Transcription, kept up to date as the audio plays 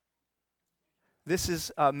This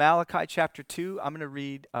is Malachi chapter 2. I'm going to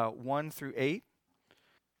read 1 through 8.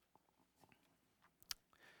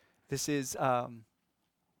 This is a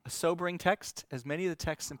sobering text, as many of the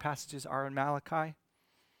texts and passages are in Malachi.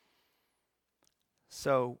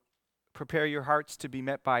 So prepare your hearts to be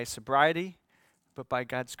met by sobriety, but by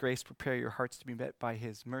God's grace, prepare your hearts to be met by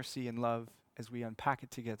his mercy and love as we unpack it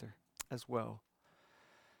together as well.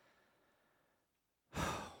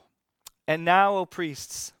 And now, O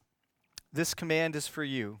priests, this command is for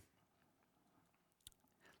you.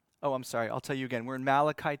 Oh, I'm sorry. I'll tell you again. We're in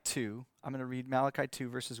Malachi 2. I'm going to read Malachi 2,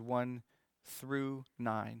 verses 1 through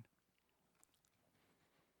 9.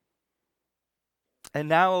 And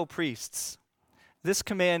now, O priests, this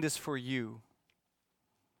command is for you.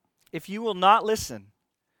 If you will not listen,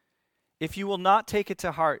 if you will not take it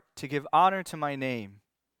to heart to give honor to my name,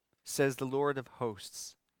 says the Lord of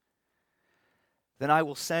hosts, then I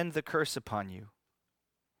will send the curse upon you,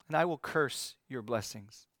 and I will curse your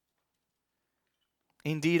blessings.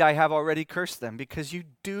 Indeed, I have already cursed them, because you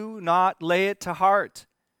do not lay it to heart.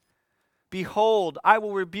 Behold, I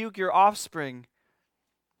will rebuke your offspring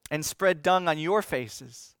and spread dung on your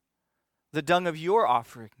faces, the dung of your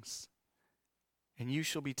offerings, and you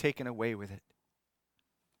shall be taken away with it.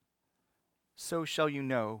 So shall you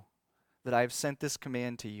know that I have sent this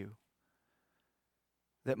command to you,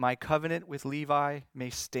 that my covenant with Levi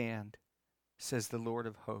may stand, says the Lord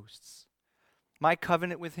of hosts. My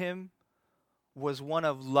covenant with him was one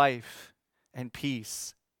of life and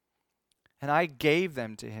peace, and I gave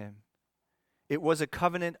them to him. It was a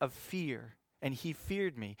covenant of fear, and he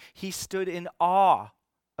feared me. He stood in awe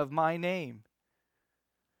of my name.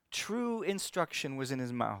 True instruction was in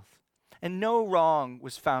his mouth, and no wrong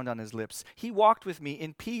was found on his lips. He walked with me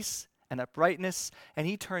in peace and uprightness, and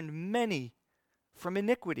he turned many from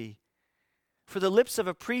iniquity. For the lips of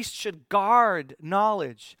a priest should guard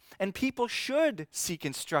knowledge, and people should seek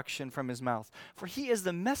instruction from his mouth. For he is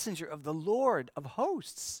the messenger of the Lord of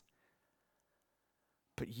hosts.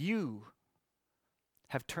 But you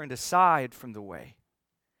have turned aside from the way.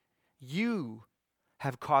 You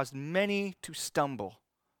have caused many to stumble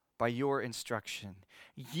by your instruction.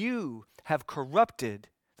 You have corrupted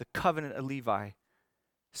the covenant of Levi,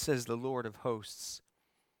 says the Lord of hosts.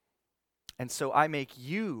 And so I make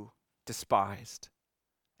you despised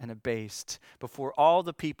and abased before all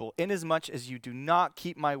the people, inasmuch as you do not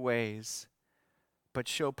keep my ways, but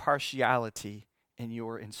show partiality in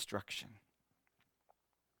your instruction.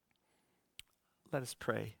 Let us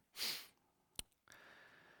pray.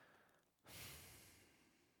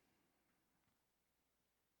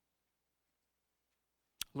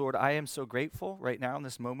 Lord, I am so grateful right now in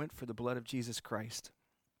this moment for the blood of Jesus Christ,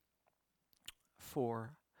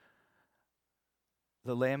 for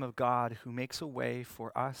the Lamb of God who makes a way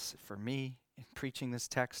for us, for me, in preaching this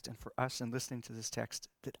text, and for us in listening to this text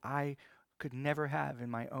that I could never have in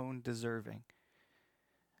my own deserving.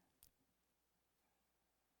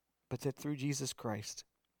 But that through Jesus Christ,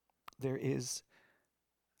 there is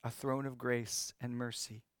a throne of grace and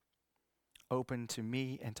mercy open to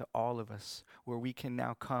me and to all of us, where we can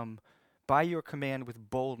now come by your command with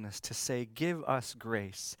boldness to say, give us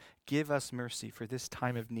grace, give us mercy for this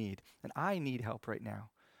time of need. And I need help right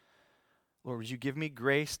now. Lord, would you give me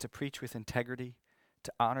grace to preach with integrity,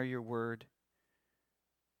 to honor your word,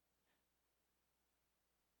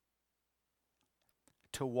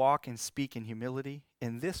 to walk and speak in humility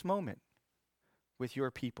in this moment with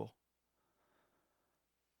your people.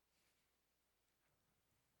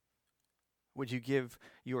 Would you give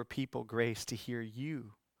your people grace to hear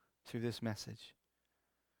you through this message?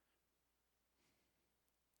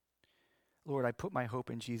 Lord, I put my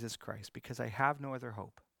hope in Jesus Christ because I have no other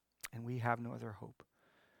hope, and we have no other hope,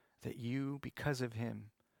 that you, because of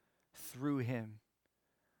him, through him,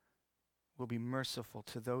 will be merciful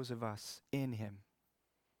to those of us in him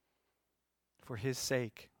for his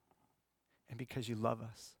sake and because you love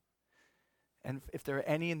us. And if there are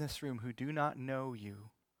any in this room who do not know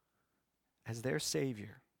you as their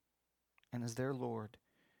Savior and as their Lord,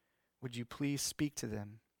 would you please speak to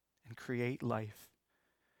them and create life?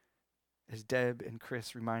 As Deb and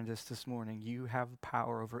Chris reminded us this morning, you have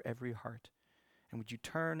power over every heart. And would you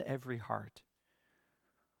turn every heart,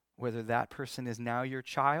 whether that person is now your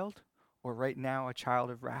child or right now a child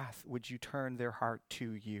of wrath, would you turn their heart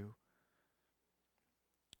to you?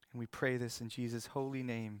 And we pray this in Jesus' holy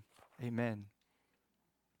name. Amen.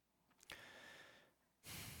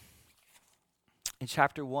 In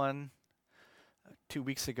chapter 1, 2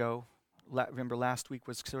 weeks ago, remember last week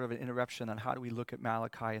was sort of an interruption on how do we look at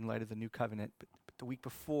Malachi in light of the new covenant. But the week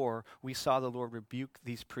before, we saw the Lord rebuke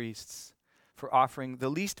these priests for offering the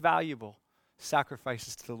least valuable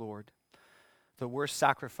sacrifices to the Lord. the worst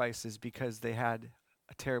sacrifices because they had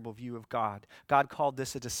a terrible view of God. God called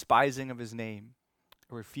this a despising of his name,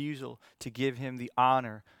 a refusal to give him the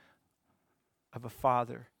honor of a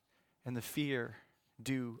father and the fear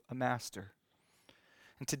due a master.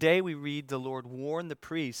 And today we read the Lord warn the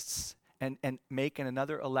priests and make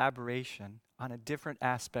another elaboration on a different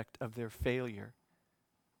aspect of their failure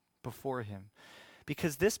before him.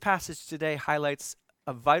 Because this passage today highlights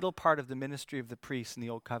a vital part of the ministry of the priests in the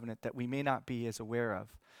Old Covenant that we may not be as aware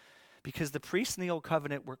of. Because the priests in the Old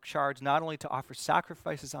Covenant were charged not only to offer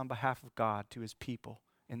sacrifices on behalf of God to his people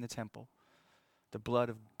in the temple, the blood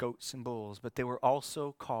of goats and bulls, but they were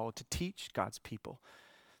also called to teach God's people.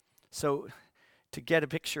 So to get a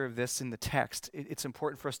picture of this in the text, it's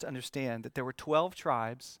important for us to understand that there were 12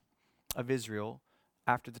 tribes of Israel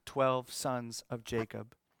after the 12 sons of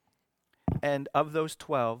Jacob. And of those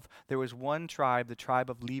 12, there was one tribe, the tribe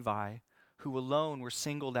of Levi, who alone were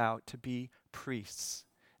singled out to be priests.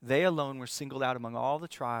 They alone were singled out among all the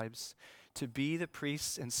tribes to be the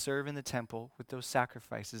priests and serve in the temple with those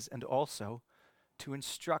sacrifices, and also to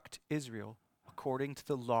instruct Israel according to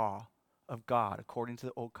the law of God, according to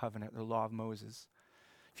the Old Covenant, the law of Moses.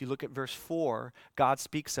 If you look at verse 4, God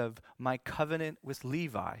speaks of my covenant with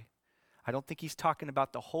Levi. I don't think he's talking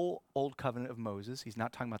about the whole Old Covenant of Moses. He's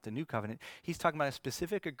not talking about the New Covenant. He's talking about a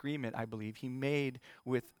specific agreement, I believe, he made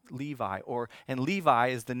with Levi. And Levi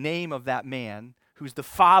is the name of that man who's the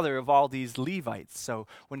father of all these Levites. So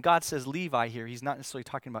when God says Levi here, he's not necessarily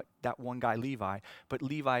talking about that one guy Levi, but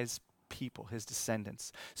Levi's people, his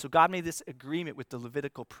descendants. So God made this agreement with the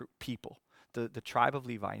Levitical people, the tribe of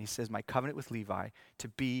Levi, and he says, my covenant with Levi to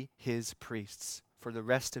be his priests for the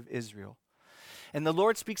rest of Israel. And the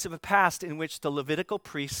Lord speaks of a past in which the Levitical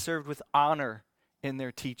priests served with honor in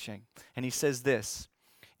their teaching. And he says this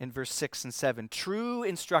in verse 6 and 7, true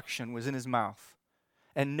instruction was in his mouth,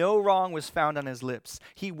 and no wrong was found on his lips.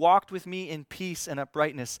 He walked with me in peace and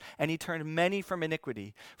uprightness, and he turned many from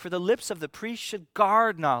iniquity. For the lips of the priest should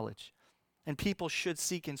guard knowledge, and people should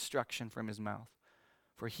seek instruction from his mouth.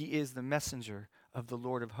 For he is the messenger of the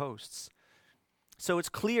Lord of hosts. So it's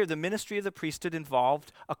clear the ministry of the priesthood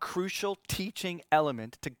involved a crucial teaching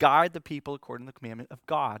element to guide the people according to the commandment of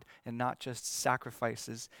God, and not just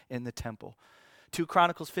sacrifices in the temple. 2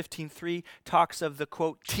 Chronicles 15:3 talks of the,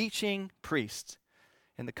 quote, teaching priest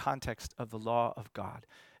in the context of the law of God.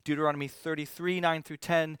 Deuteronomy 33:9 through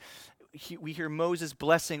 10, we hear Moses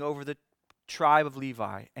blessing over the tribe of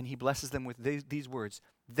Levi, and he blesses them with these words.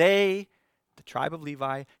 They, the tribe of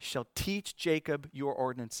Levi, shall teach Jacob your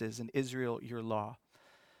ordinances and Israel your law.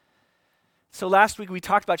 So last week we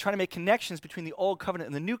talked about trying to make connections between the Old Covenant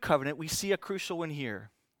and the New Covenant. We see a crucial one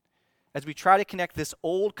here. As we try to connect this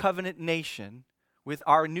Old Covenant nation with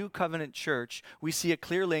our New Covenant church, we see a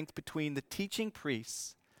clear link between the teaching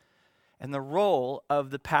priests and the role of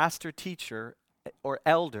the pastor, teacher, or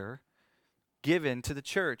elder given to the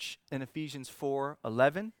church in Ephesians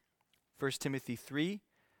 4:11, 1 Timothy 3,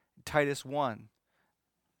 Titus 1.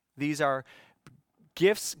 These are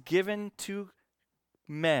gifts given to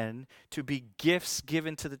men to be gifts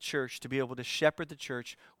given to the church to be able to shepherd the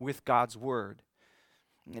church with God's word.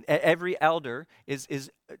 And every elder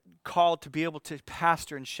is called to be able to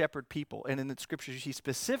pastor and shepherd people. And in the scriptures, you see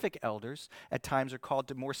specific elders at times are called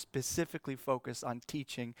to more specifically focus on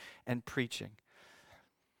teaching and preaching.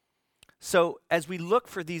 So as we look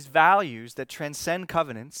for these values that transcend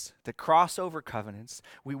covenants, that cross over covenants,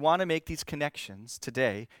 we want to make these connections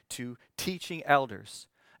today to teaching elders.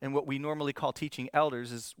 And what we normally call teaching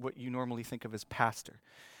elders is what you normally think of as pastor.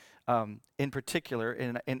 In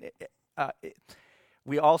particular,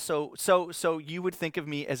 we also, so you would think of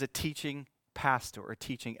me as a teaching pastor or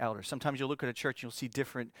teaching elder. Sometimes you'll look at a church and you'll see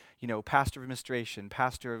different, pastor of administration,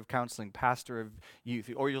 pastor of counseling, pastor of youth,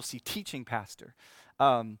 or you'll see teaching pastor.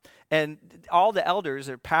 And all the elders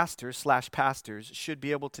or pastors should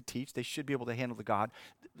be able to teach. They should be able to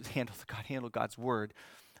handle God's word.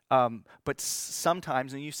 But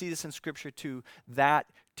sometimes, and you see this in Scripture too, that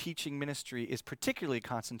teaching ministry is particularly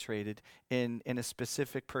concentrated in a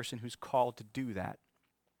specific person who's called to do that.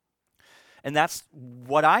 And that's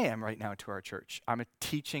what I am right now to our church. I'm a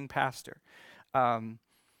teaching pastor. I'm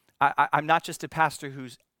not just a pastor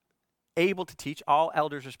who's able to teach. All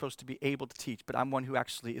elders are supposed to be able to teach, but I'm one who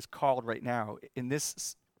actually is called right now,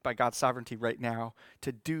 by God's sovereignty right now,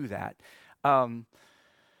 to do that. And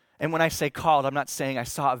when I say called, I'm not saying I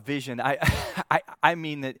saw a vision. I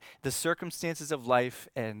mean that the circumstances of life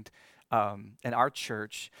and our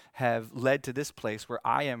church have led to this place where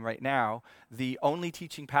I am right now, the only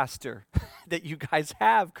teaching pastor that you guys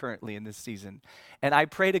have currently in this season. And I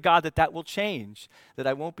pray to God that will change, that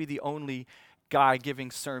I won't be the only guy giving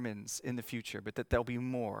sermons in the future, but that there'll be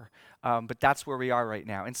more. But that's where we are right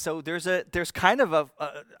now. And so there's kind of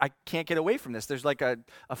I can't get away from this. There's like a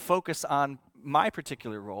focus on my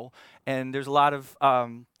particular role, and there's a lot of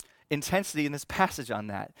intensity in this passage on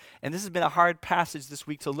that. And this has been a hard passage this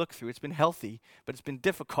week to look through. It's been healthy, but it's been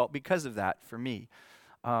difficult because of that for me.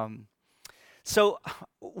 So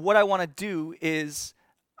what I want to do is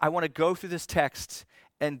I want to go through this text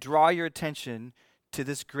and draw your attention to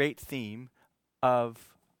this great theme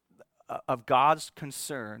of God's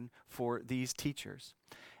concern for these teachers.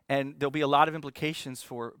 And there'll be a lot of implications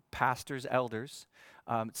for pastors, elders,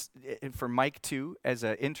 for Mike too, as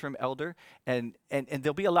an interim elder, and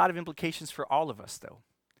there'll be a lot of implications for all of us, though.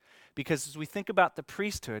 Because as we think about the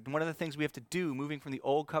priesthood, one of the things we have to do, moving from the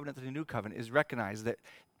old covenant to the new covenant, is recognize that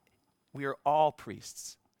we are all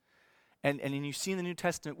priests. And you see in the New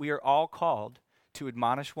Testament, we are all called to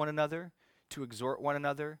admonish one another, to exhort one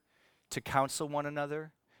another, to counsel one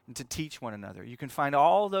another, and to teach one another. You can find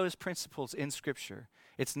all those principles in Scripture.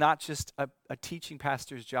 It's not just a teaching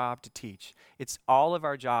pastor's job to teach. It's all of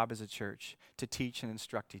our job as a church to teach and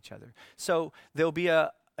instruct each other. So there'll be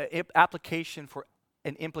a application for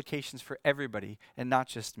and implications for everybody, and not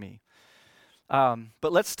just me.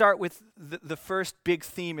 But let's start with the first big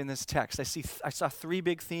theme in this text. I saw three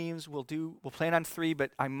big themes. We'll plan on three,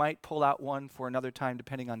 but I might pull out one for another time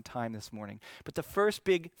depending on time this morning. But the first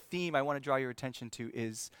big theme I want to draw your attention to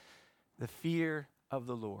is the fear of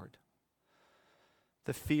the Lord.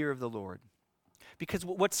 The fear of the Lord. Because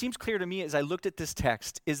what seems clear to me as I looked at this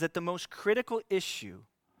text is that the most critical issue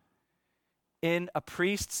in a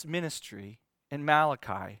priest's ministry in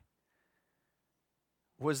Malachi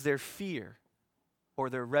was their fear or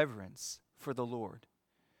their reverence for the Lord.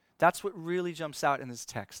 That's what really jumps out in this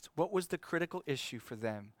text. What was the critical issue for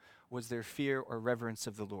them was their fear or reverence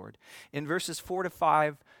of the Lord. In verses 4 to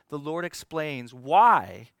 5, the Lord explains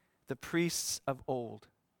why the priests of old,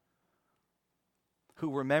 who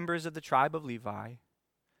were members of the tribe of Levi,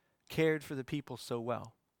 cared for the people so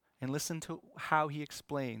well. And listen to how he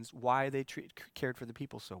explains why they cared for the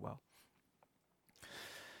people so well.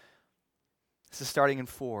 This is starting in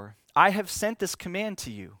 4. I have sent this command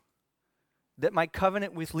to you, that my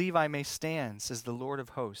covenant with Levi may stand, says the Lord of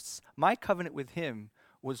hosts. My covenant with him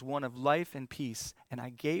was one of life and peace, and I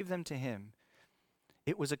gave them to him.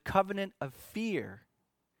 It was a covenant of fear,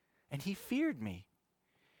 and he feared me.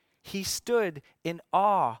 He stood in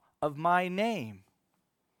awe of my name.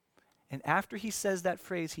 And after he says that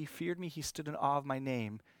phrase, he feared me, he stood in awe of my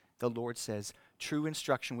name, the Lord says, true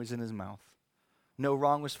instruction was in his mouth. No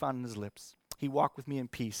wrong was found in his lips. He walked with me in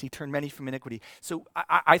peace. He turned many from iniquity. So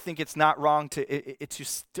I think it's not wrong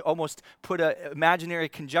to almost put an imaginary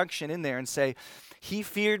conjunction in there and say, he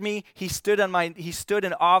feared me, he stood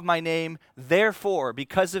in awe of my name, therefore,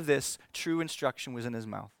 because of this, true instruction was in his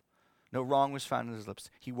mouth. No wrong was found in his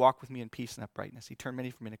lips. He walked with me in peace and uprightness. He turned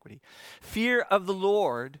many from iniquity. Fear of the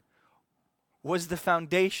Lord was the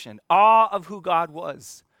foundation. Awe of who God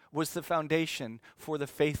was the foundation for the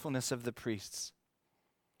faithfulness of the priests.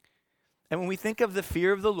 And when we think of the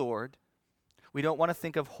fear of the Lord, we don't want to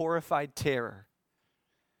think of horrified terror.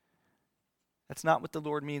 That's not what the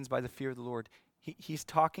Lord means by the fear of the Lord. He's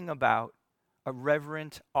talking about a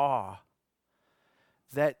reverent awe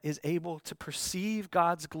that is able to perceive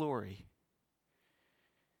God's glory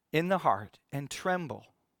in the heart and tremble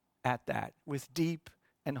at that with deep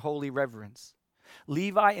and holy reverence.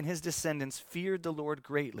 Levi and his descendants feared the Lord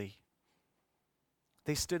greatly.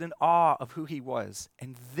 They stood in awe of who he was,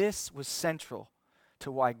 and this was central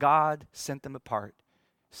to why God set them apart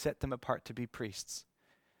to be priests.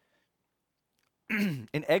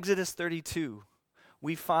 In Exodus 32,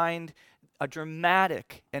 we find a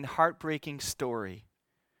dramatic and heartbreaking story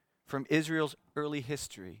from Israel's early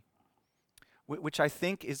history, which I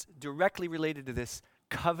think is directly related to this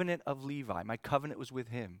covenant of Levi. My covenant was with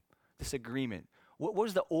him, this agreement. What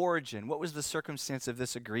was the origin? What was the circumstance of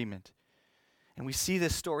this agreement? And we see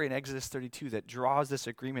this story in Exodus 32 that draws this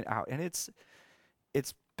agreement out. And it's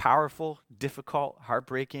powerful, difficult,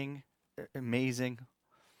 heartbreaking, amazing.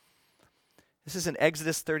 This is in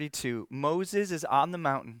Exodus 32. Moses is on the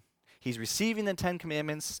mountain. He's receiving the 10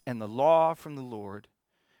 Commandments and the law from the Lord.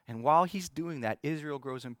 And while he's doing that, Israel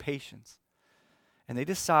grows impatient. And they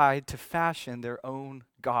decide to fashion their own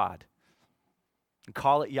God and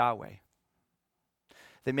call it Yahweh.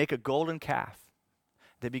 They make a golden calf.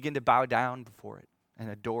 They begin to bow down before it and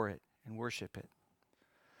adore it and worship it.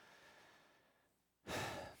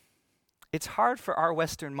 It's hard for our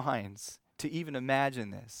Western minds to even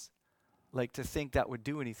imagine this, like to think that would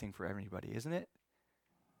do anything for everybody, isn't it?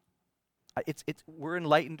 We're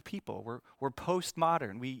enlightened people. We're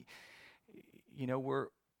postmodern. we're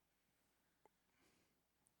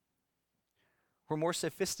more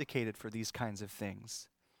sophisticated for these kinds of things.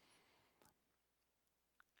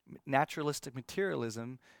 Naturalistic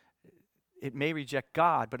materialism, it may reject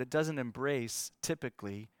God, but it doesn't embrace,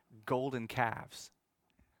 typically, golden calves.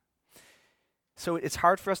 So it's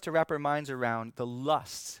hard for us to wrap our minds around the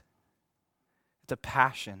lust, the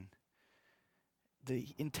passion, the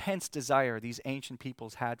intense desire these ancient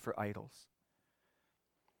peoples had for idols.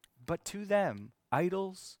 But to them,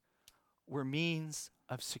 idols were means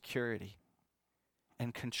of security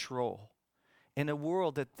and control in a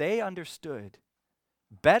world that they understood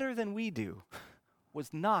better than we do was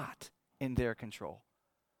not in their control.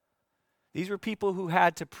 These were people who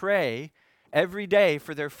had to pray every day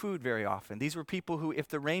for their food very often. These were people who, if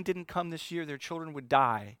the rain didn't come this year, their children would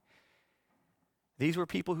die. These were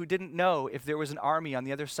people who didn't know if there was an army on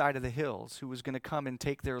the other side of the hills who was going to come and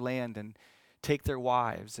take their land and take their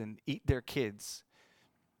wives and eat their kids.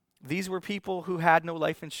 These were people who had no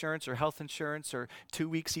life insurance or health insurance or 2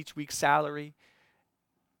 weeks each week's salary.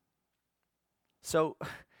 So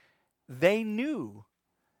they knew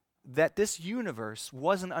that this universe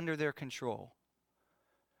wasn't under their control.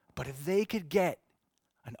 But if they could get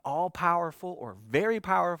an all-powerful or very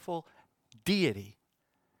powerful deity,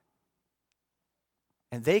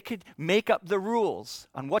 and they could make up the rules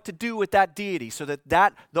on what to do with that deity so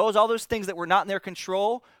that all those things that were not in their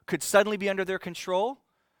control could suddenly be under their control,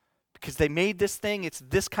 because they made this thing, it's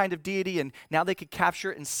this kind of deity, and now they could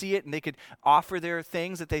capture it and see it, and they could offer their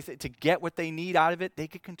things that to get what they need out of it. They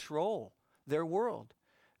could control their world.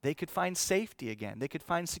 They could find safety again. They could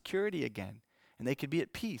find security again, and they could be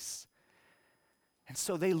at peace. And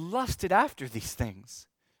so they lusted after these things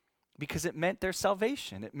because it meant their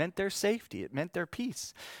salvation. It meant their safety. It meant their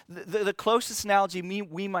peace. The closest analogy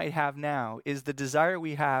we might have now is the desire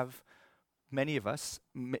we have, many of us,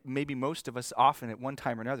 maybe most of us often at one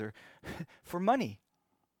time or another, for money.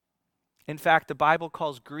 In fact, the Bible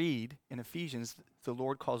calls greed, in Ephesians, the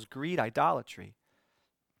Lord calls greed idolatry.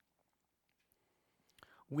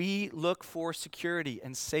 We look for security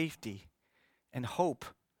and safety and hope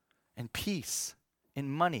and peace in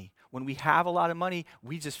money. When we have a lot of money,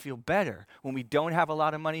 we just feel better. When we don't have a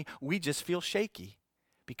lot of money, we just feel shaky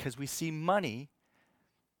because we see money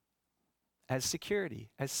as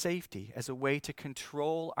security, as safety, as a way to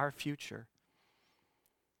control our future.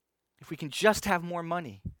 If we can just have more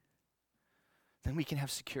money, then we can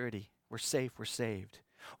have security. We're safe, we're saved.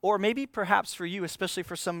 Or maybe perhaps for you, especially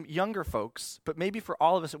for some younger folks, but maybe for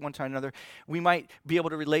all of us at one time or another, we might be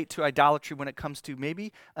able to relate to idolatry when it comes to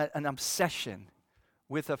maybe an obsession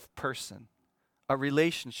with a person, a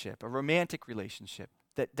relationship, a romantic relationship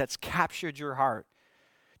that's captured your heart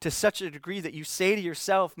to such a degree that you say to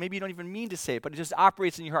yourself, maybe you don't even mean to say it, but it just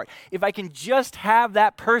operates in your heart. If I can just have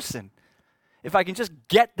that person, if I can just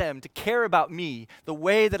get them to care about me the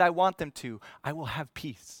way that I want them to, I will have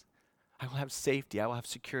peace. I will have safety. I will have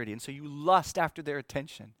security. And so you lust after their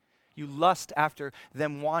attention. You lust after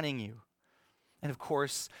them wanting you. And of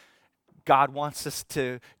course, God wants us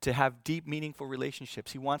to have deep, meaningful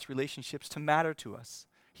relationships. He wants relationships to matter to us.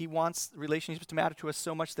 He wants relationships to matter to us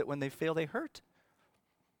so much that when they fail, they hurt.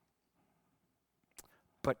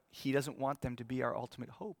 But He doesn't want them to be our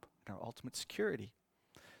ultimate hope and our ultimate security.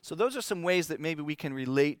 So those are some ways that maybe we can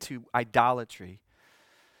relate to idolatry.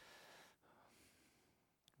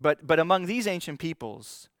 But among these ancient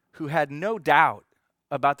peoples who had no doubt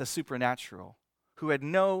about the supernatural, who had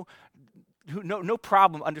no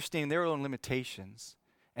problem understanding their own limitations,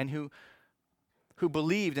 and who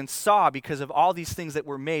believed and saw, because of all these things that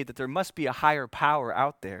were made, that there must be a higher power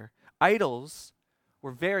out there, idols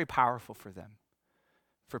were very powerful for them,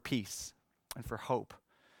 for peace and for hope.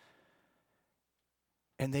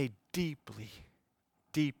 And they deeply,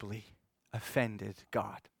 deeply offended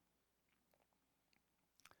God.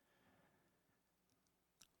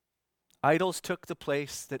 Idols took the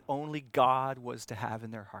place that only God was to have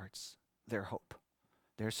in their hearts, their hope,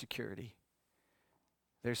 their security,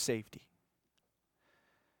 their safety.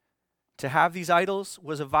 To have these idols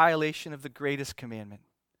was a violation of the greatest commandment,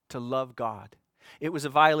 to love God. It was a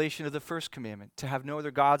violation of the first commandment, to have no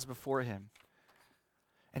other gods before Him.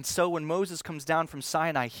 And so when Moses comes down from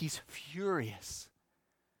Sinai, he's furious.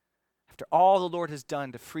 After all the Lord has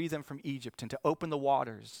done to free them from Egypt and to open the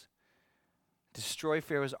waters, destroy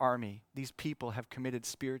Pharaoh's army, these people have committed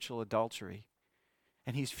spiritual adultery.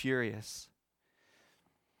 And he's furious.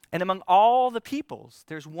 And among all the peoples,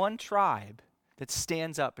 there's one tribe that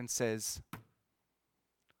stands up and says,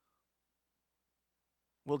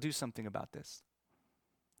 we'll do something about this.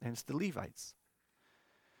 And it's the Levites.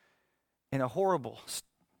 In a horrible,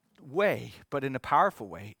 way, but in a powerful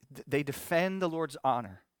way. They defend the Lord's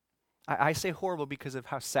honor. I say horrible because of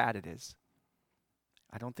how sad it is.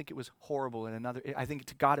 I don't think it was horrible in another, I think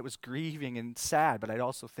to God it was grieving and sad, but I'd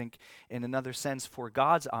also think in another sense for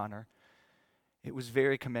God's honor, it was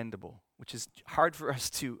very commendable, which is hard for us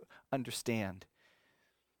to understand.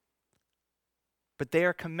 But they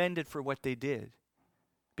are commended for what they did,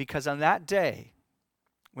 because on that day,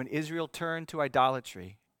 when Israel turned to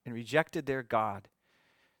idolatry and rejected their God,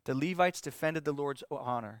 the Levites defended the Lord's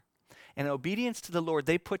honor. And in obedience to the Lord,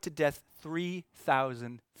 they put to death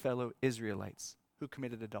 3,000 fellow Israelites who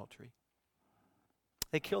committed adultery.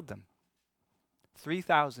 They killed them.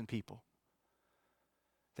 3,000 people.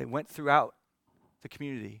 They went throughout the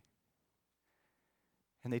community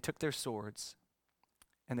and they took their swords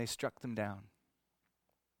and they struck them down.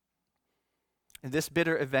 And this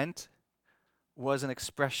bitter event was an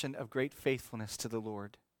expression of great faithfulness to the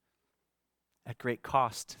Lord at great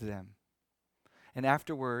cost to them. And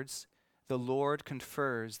afterwards, the Lord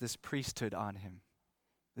confers this priesthood on him.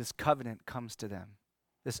 This covenant comes to them.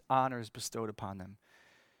 This honor is bestowed upon them.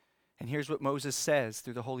 And here's what Moses says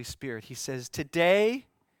through the Holy Spirit. He says, "Today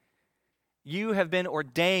you have been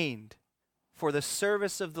ordained for the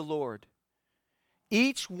service of the Lord.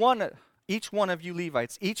 Each one of you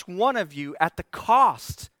Levites, each one of you at the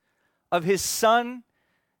cost of his son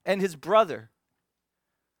and his brother."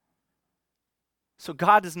 So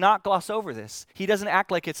God does not gloss over this. He doesn't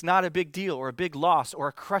act like it's not a big deal or a big loss or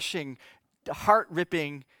a crushing,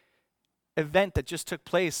 heart-ripping event that just took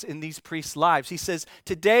place in these priests' lives. He says,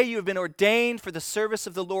 "Today you have been ordained for the service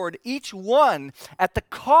of the Lord, each one at the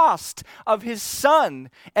cost of his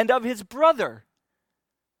son and of his brother,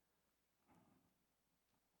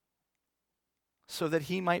 so that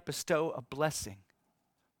he might bestow a blessing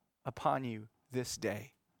upon you this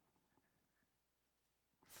day."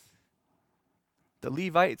 The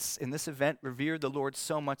Levites in this event revered the Lord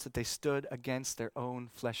so much that they stood against their own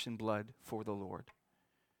flesh and blood for the Lord.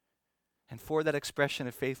 And for that expression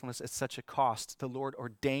of faithfulness at such a cost, the Lord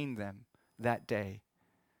ordained them that day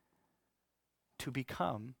to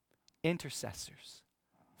become intercessors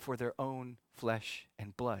for their own flesh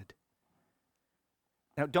and blood.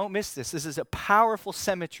 Now, don't miss this. This is a powerful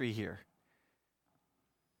symmetry here.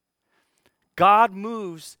 God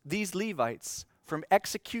moves these Levites from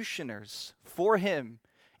executioners for him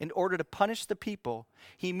in order to punish the people.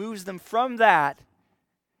 He moves them from that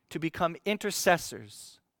to become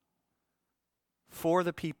intercessors for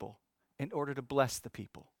the people in order to bless the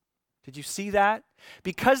people. Did you see that?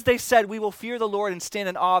 Because they said, "We will fear the Lord and stand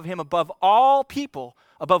in awe of him above all people,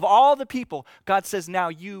 above all the people," God says, "Now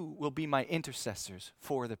you will be my intercessors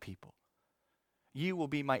for the people. You will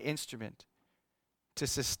be my instrument to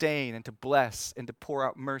sustain and to bless and to pour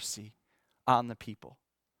out mercy on the people."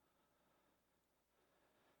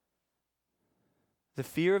 The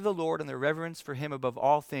fear of the Lord and the reverence for him above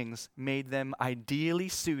all things made them ideally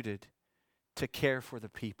suited to care for the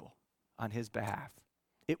people on his behalf.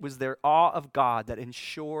 It was their awe of God that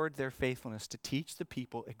ensured their faithfulness to teach the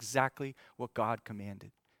people exactly what God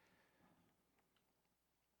commanded.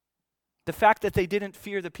 The fact that they didn't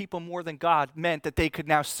fear the people more than God meant that they could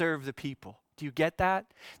now serve the people. Do you get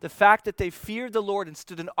that? The fact that they feared the Lord and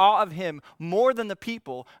stood in awe of him more than the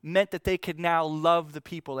people meant that they could now love the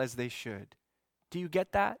people as they should. Do you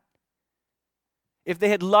get that? If they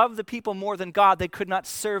had loved the people more than God, they could not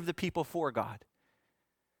serve the people for God.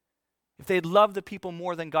 If they had loved the people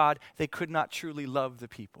more than God, they could not truly love the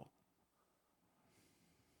people.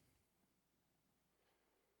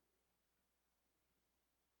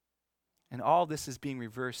 And all this is being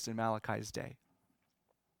reversed in Malachi's day.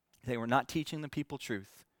 They were not teaching the people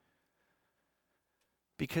truth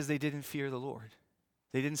because they didn't fear the Lord.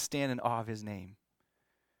 They didn't stand in awe of his name.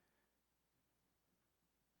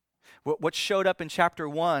 What showed up in chapter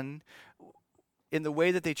 1 in the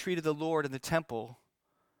way that they treated the Lord in the temple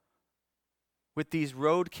with these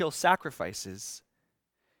roadkill sacrifices,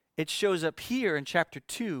 it shows up here in chapter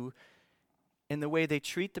 2 in the way they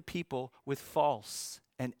treat the people with false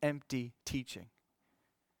and empty teaching.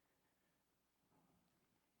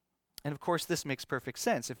 And of course, this makes perfect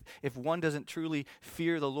sense. If one doesn't truly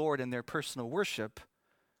fear the Lord in their personal worship,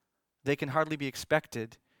 they can hardly be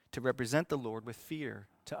expected to represent the Lord with fear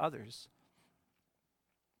to others.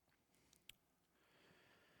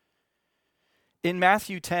 In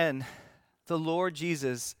Matthew 10, the Lord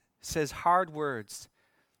Jesus says hard words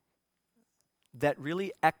that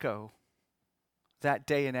really echo that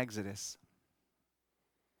day in Exodus.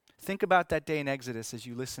 Think about that day in Exodus as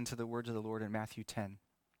you listen to the words of the Lord in Matthew 10.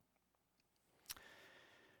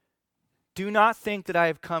 "Do not think that I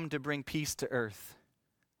have come to bring peace to earth.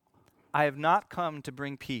 I have not come to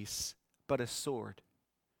bring peace, but a sword.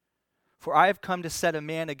 For I have come to set a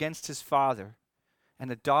man against his father,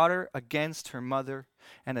 and a daughter against her mother,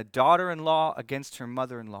 and a daughter-in-law against her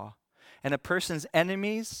mother-in-law. And a person's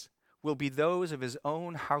enemies will be those of his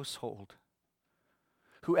own household.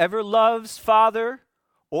 Whoever loves father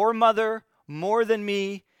or mother more than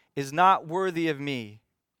me is not worthy of me.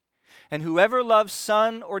 And whoever loves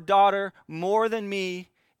son or daughter more than me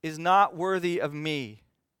is not worthy of me.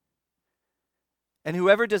 And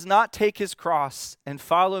whoever does not take his cross and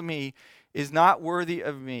follow me is not worthy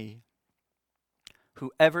of me.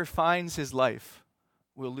 Whoever finds his life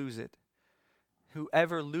will lose it.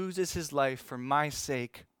 Whoever loses his life for my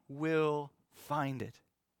sake will find it.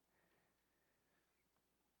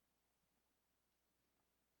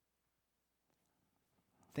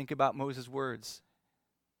 Think about Moses' words,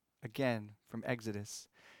 again from Exodus,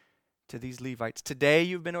 to these Levites. Today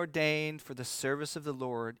you've been ordained for the service of the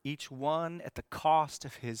Lord, each one at the cost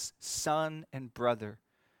of his son and brother,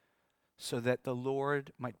 so that the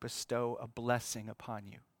Lord might bestow a blessing upon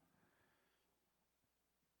you.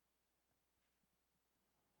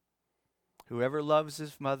 Whoever loves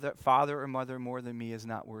his father or mother more than me is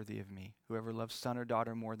not worthy of me. Whoever loves son or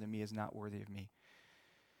daughter more than me is not worthy of me.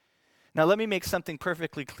 Now let me make something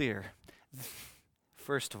perfectly clear.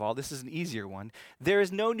 First of all, this is an easier one. There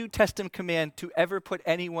is no New Testament command to ever put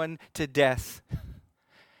anyone to death.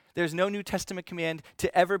 There's no New Testament command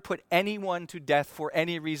to ever put anyone to death for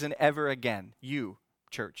any reason ever again. You,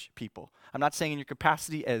 church people. I'm not saying in your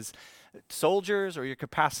capacity as soldiers or your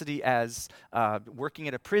capacity as working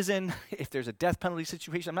at a prison, if there's a death penalty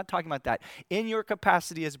situation. I'm not talking about that. In your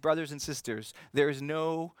capacity as brothers and sisters, there's not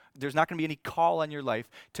going to be any call on your life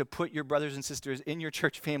to put your brothers and sisters in your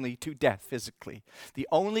church family to death physically. The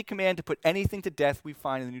only command to put anything to death we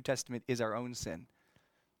find in the New Testament is our own sin.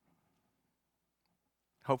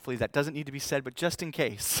 Hopefully that doesn't need to be said, but just in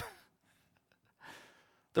case.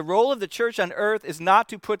 The role of the church on earth is not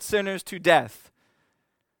to put sinners to death.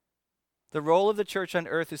 The role of the church on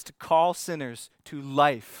earth is to call sinners to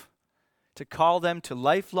life, to call them to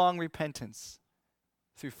lifelong repentance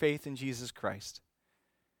through faith in Jesus Christ.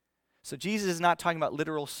 So Jesus is not talking about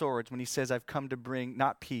literal swords when he says, I've come to bring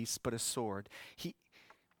not peace, but a sword.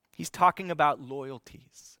 He's talking about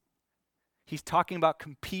loyalties. He's talking about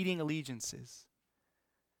competing allegiances.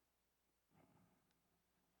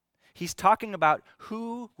 He's talking about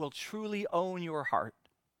who will truly own your heart.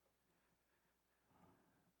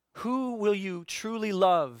 Who will you truly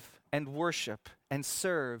love and worship and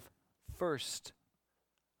serve first,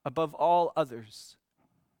 above all others?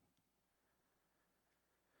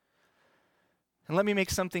 And let me make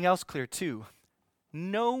something else clear too.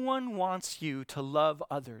 No one wants you to love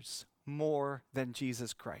others more than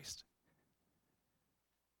Jesus Christ.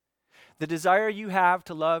 The desire you have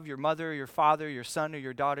to love your mother, your father, your son or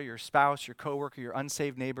your daughter, your spouse, your coworker, your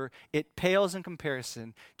unsaved neighbor, it pales in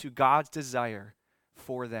comparison to God's desire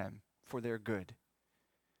for them, for their good.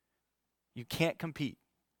 You can't compete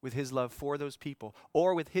with his love for those people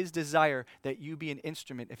or with his desire that you be an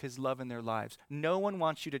instrument of his love in their lives. No one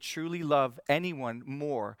wants you to truly love anyone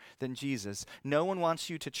more than Jesus. No one wants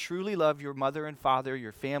you to truly love your mother and father,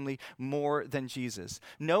 your family, more than Jesus.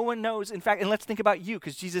 No one knows, in fact, and let's think about you,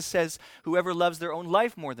 because Jesus says, whoever loves their own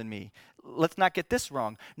life more than me. Let's not get this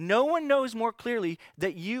wrong. No one knows more clearly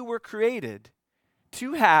that you were created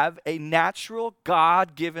to have a natural,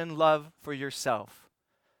 God-given love for yourself.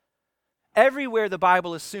 Everywhere the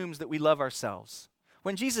Bible assumes that we love ourselves.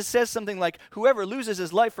 When Jesus says something like, whoever loses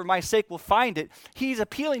his life for my sake will find it, he's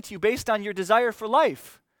appealing to you based on your desire for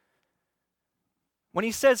life. When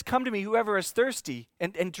he says, come to me, whoever is thirsty,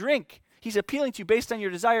 and drink, he's appealing to you based on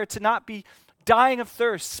your desire to not be dying of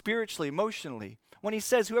thirst spiritually, emotionally. When he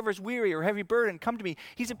says, whoever is weary or heavy burdened, come to me,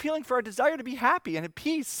 he's appealing for our desire to be happy and at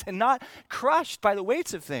peace and not crushed by the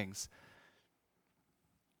weights of things.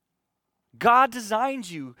 God designed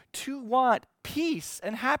you to want peace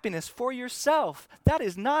and happiness for yourself. That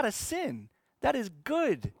is not a sin. That is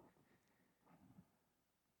good.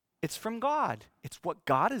 It's from God. It's what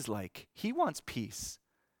God is like. He wants peace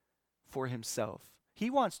for himself. He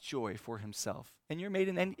wants joy for himself. And you're made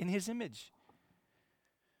in his image.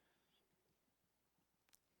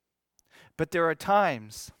 But there are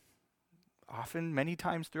times, often many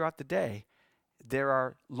times throughout the day, there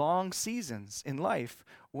are long seasons in life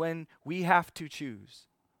when we have to choose.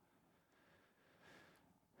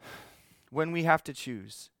 When we have to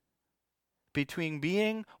choose between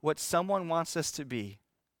being what someone wants us to be,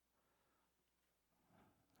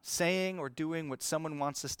 saying or doing what someone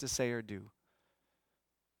wants us to say or do,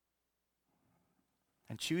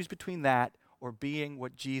 and choose between that or being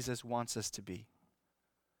what Jesus wants us to be.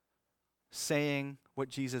 saying what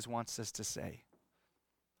Jesus wants us to say,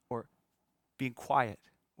 or being quiet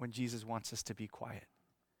when Jesus wants us to be quiet.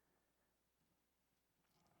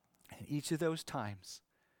 And each of those times,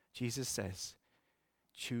 Jesus says,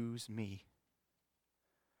 choose me.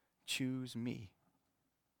 Choose me.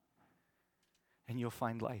 And you'll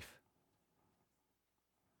find life.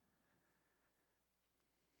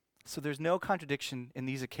 So there's no contradiction in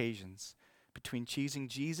these occasions between choosing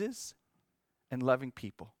Jesus and loving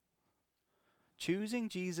people. Choosing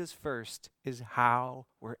Jesus first is how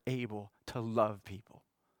we're able to love people.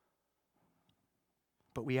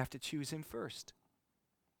 But we have to choose him first.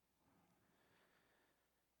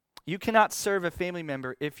 You cannot serve a family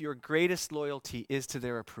member if your greatest loyalty is to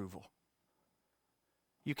their approval.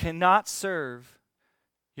 You cannot serve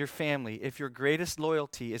your family if your greatest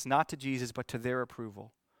loyalty is not to Jesus but to their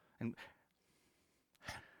approval. And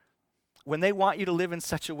when they want you to live in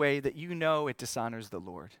such a way that you know it dishonors the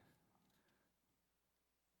Lord,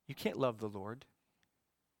 you can't love the Lord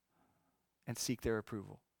and seek their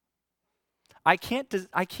approval. I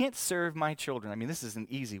can't serve my children. I mean, this is an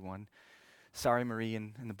easy one. Sorry, Marie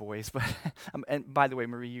and the boys, but and by the way,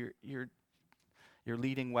 Marie, you're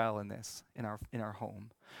leading well in this in our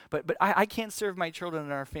home. But I can't serve my children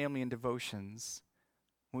and our family in devotions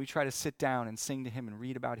when we try to sit down and sing to him and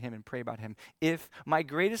read about him and pray about him if my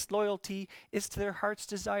greatest loyalty is to their heart's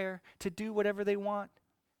desire to do whatever they want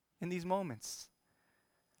in these moments.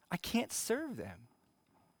 I can't serve them.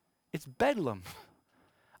 It's bedlam.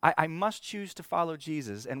 I must choose to follow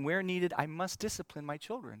Jesus, and where needed, I must discipline my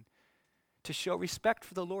children to show respect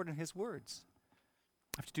for the Lord and his words.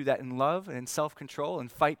 I have to do that in love and in self-control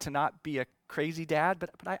and fight to not be a crazy dad, but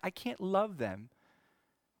I can't love them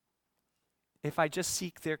if I just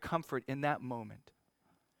seek their comfort in that moment.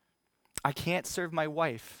 I can't serve my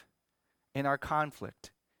wife in our conflict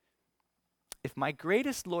if my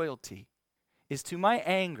greatest loyalty is to my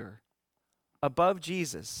anger above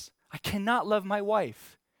Jesus. I cannot love my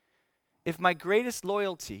wife if my greatest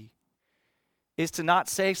loyalty is to not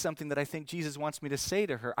say something that I think Jesus wants me to say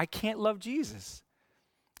to her. I can't love Jesus.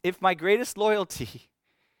 If my greatest loyalty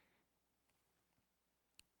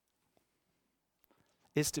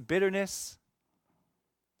is to bitterness,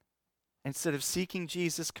 instead of seeking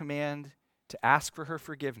Jesus' command to ask for her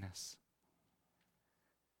forgiveness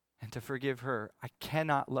and to forgive her, I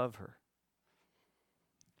cannot love her.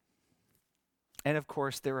 And of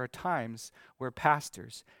course, there are times where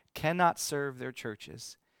pastors cannot serve their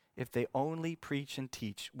churches if they only preach and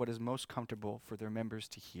teach what is most comfortable for their members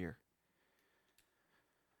to hear.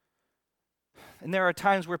 And there are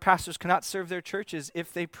times where pastors cannot serve their churches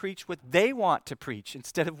if they preach what they want to preach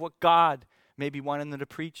instead of what God may be wanting them to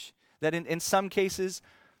preach, that in some cases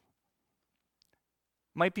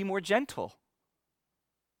might be more gentle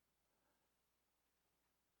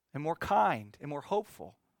and more kind and more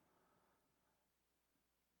hopeful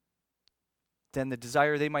than the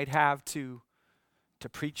desire they might have to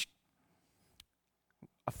preach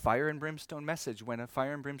a fire and brimstone message when a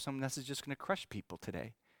fire and brimstone message is just going to crush people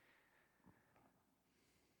today.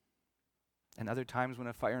 And other times when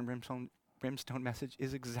a fire and brimstone message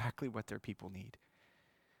is exactly what their people need.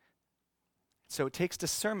 So it takes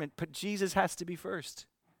discernment, but Jesus has to be first.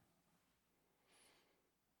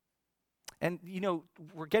 And, you know,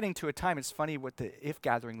 we're getting to a time, it's funny what the If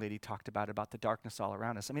Gathering lady talked about the darkness all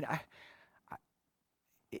around us. I mean,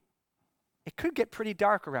 it could get pretty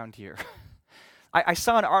dark around here. I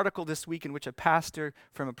saw an article this week in which a pastor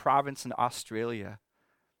from a province in Australia,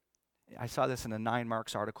 I saw this in a 9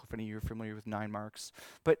 Marks article, if any of you are familiar with 9 Marks.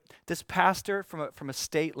 But this pastor from a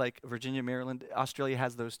state like Virginia, Maryland, Australia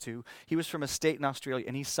has those too. He was from a state in Australia,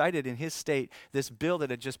 and he cited in his state this bill that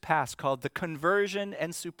had just passed called the Conversion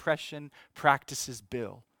and Suppression Practices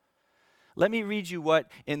Bill. Let me read you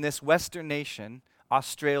what in this Western nation,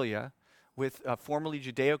 Australia, with formerly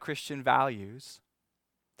Judeo-Christian values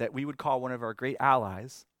that we would call one of our great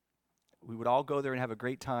allies. We would all go there and have a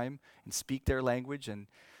great time and speak their language and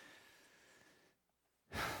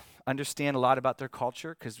understand a lot about their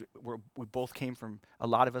culture, because we both came from, a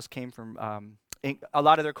lot of us came from, a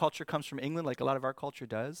lot of their culture comes from England like a lot of our culture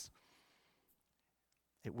does.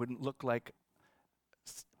 It wouldn't look like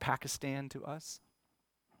Pakistan to us.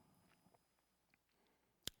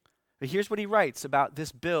 But here's what he writes about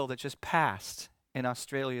this bill that just passed in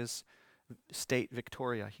Australia's state,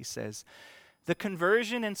 Victoria. He says, the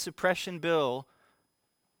Conversion and Suppression Bill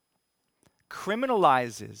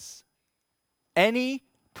criminalizes any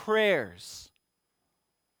prayers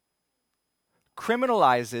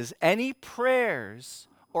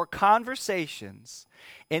or conversations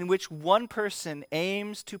in which one person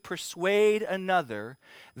aims to persuade another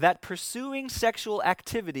that pursuing sexual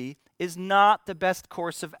activity is not the best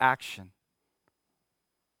course of action.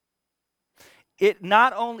 It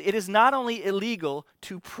is not only illegal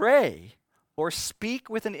to pray or speak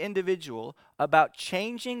with an individual about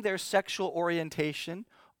changing their sexual orientation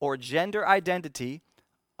or gender identity,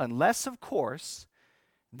 unless, of course,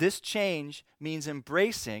 this change means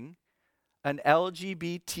embracing an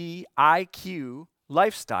LGBTIQ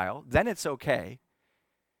lifestyle, then it's okay.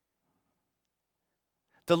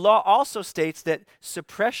 The law also states that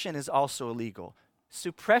suppression is also illegal.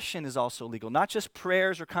 Suppression is also illegal, not just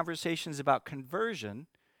prayers or conversations about conversion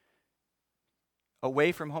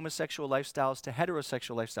away from homosexual lifestyles to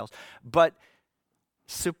heterosexual lifestyles, but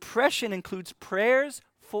suppression includes prayers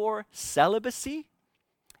for celibacy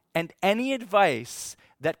and any advice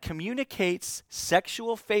that communicates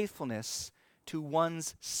sexual faithfulness to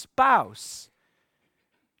one's spouse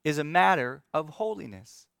is a matter of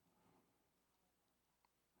holiness.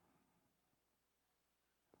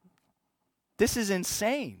 This is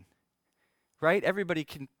insane, right? Everybody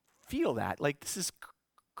can feel that. Like, this is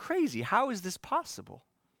crazy. How is this possible?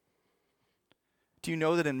 Do you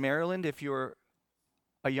know that in Maryland, if you're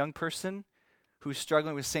a young person who's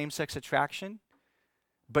struggling with same-sex attraction,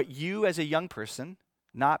 but you as a young person,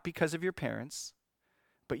 not because of your parents,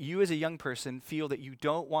 but you as a young person feel that you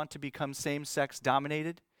don't want to become same-sex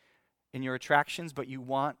dominated in your attractions, but you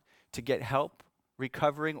want to get help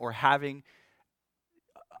recovering or having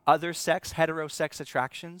other sex, heterosex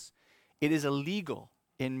attractions, it is illegal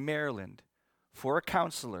in Maryland for a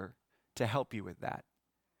counselor to help you with that.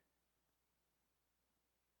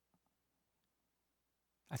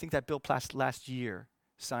 I think that bill passed last year,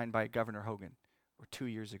 signed by Governor Hogan, or 2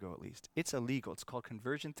 years ago at least. It's illegal. It's called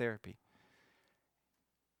conversion therapy.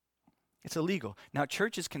 It's illegal. Now,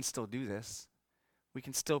 churches can still do this. We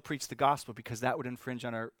can still preach the gospel because that would infringe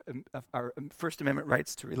on our First Amendment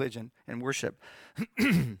rights to religion and worship.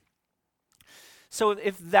 So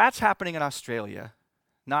if that's happening in Australia,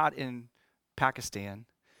 not in Pakistan,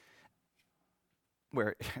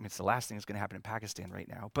 where it's the last thing that's going to happen in Pakistan right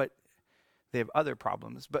now, but they have other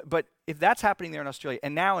problems. But if that's happening there in Australia,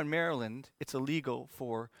 and now in Maryland, it's illegal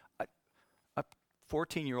for a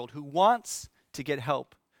 14-year-old who wants to get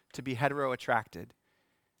help to be hetero-attracted,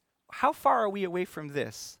 how far are we away from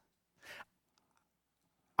this?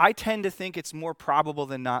 I tend to think it's more probable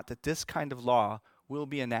than not that this kind of law will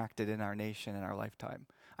be enacted in our nation in our lifetime.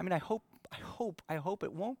 I mean, I hope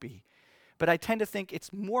it won't be. But I tend to think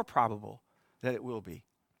it's more probable that it will be.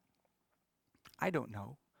 I don't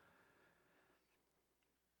know.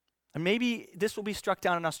 And maybe this will be struck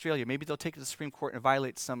down in Australia. Maybe they'll take it to the Supreme Court and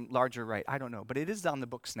violate some larger right. I don't know. But it is on the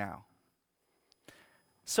books now.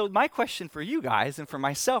 So my question for you guys and for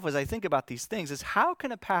myself as I think about these things is, how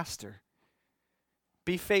can a pastor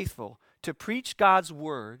be faithful to preach God's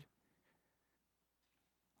word,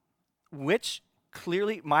 which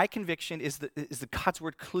clearly, my conviction is that God's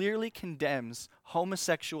word clearly condemns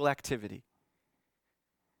homosexual activity.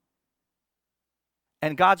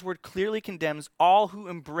 And God's word clearly condemns all who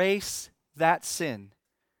embrace that sin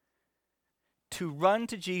to run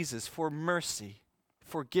to Jesus for mercy,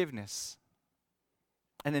 forgiveness,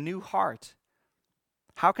 and a new heart.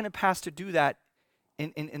 How can a pastor do that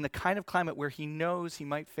in the kind of climate where he knows he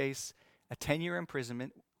might face a 10-year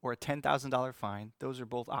imprisonment or a $10,000 fine? Those are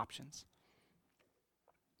both options.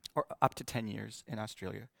 Or up to 10 years in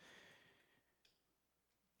Australia.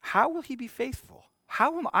 How will he be faithful?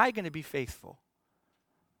 How am I going to be faithful?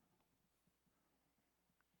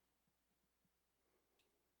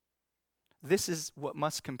 This is what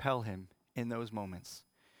must compel him in those moments.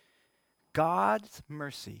 God's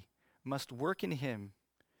mercy must work in him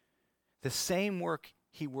the same work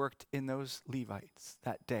he worked in those Levites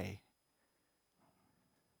that day,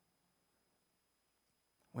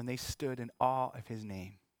 when they stood in awe of his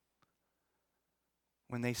name.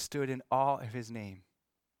 When they stood in awe of his name,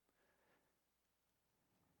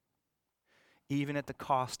 even at the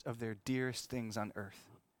cost of their dearest things on earth.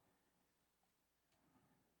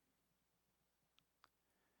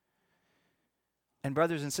 And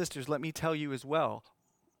brothers and sisters, let me tell you as well,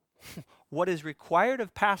 what is required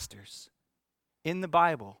of pastors in the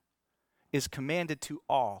Bible is commanded to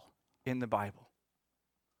all in the Bible.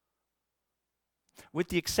 With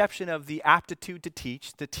the exception of the aptitude to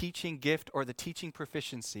teach, the teaching gift, or the teaching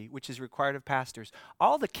proficiency, which is required of pastors,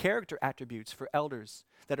 all the character attributes for elders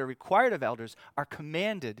that are required of elders are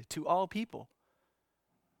commanded to all people.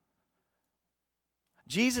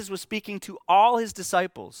 Jesus was speaking to all his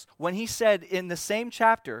disciples when he said in the same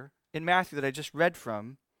chapter in Matthew that I just read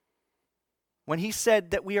from, when he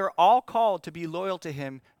said that we are all called to be loyal to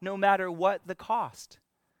him no matter what the cost.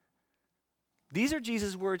 These are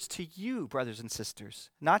Jesus' words to you, brothers and sisters,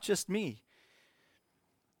 not just me.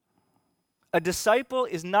 A disciple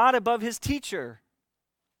is not above his teacher,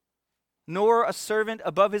 nor a servant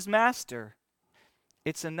above his master.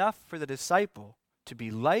 It's enough for the disciple to be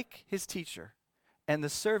like his teacher and the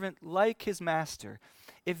servant like his master.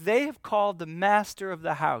 If they have called the master of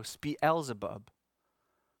the house Beelzebub,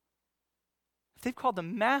 if they've called the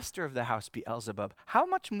master of the house Beelzebub, how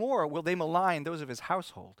much more will they malign those of his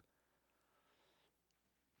household?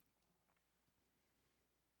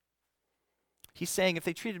 He's saying, if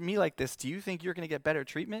they treated me like this, do you think you're going to get better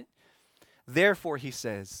treatment? Therefore, he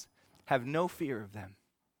says, have no fear of them.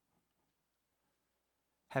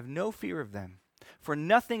 Have no fear of them. For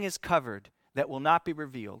nothing is covered that will not be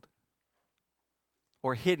revealed,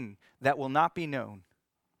 or hidden that will not be known.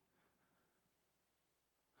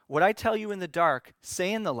 What I tell you in the dark,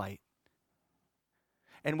 say in the light.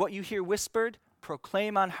 And what you hear whispered,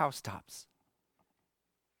 proclaim on housetops.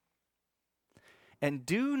 And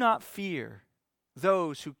do not fear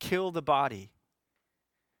those who kill the body,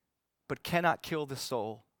 but cannot kill the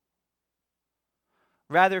soul.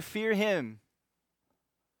 Rather, fear him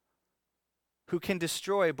who can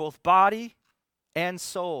destroy both body and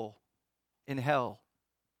soul in hell.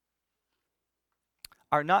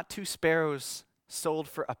 Are not 2 sparrows sold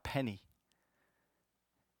for a penny?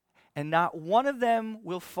 And not one of them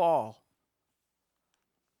will fall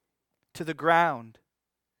to the ground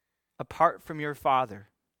apart from your Father.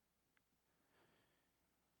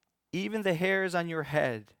 Even the hairs on your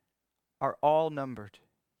head are all numbered.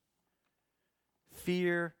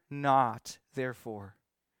 Fear not, therefore.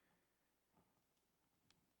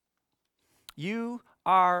 You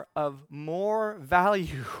are of more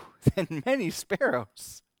value than many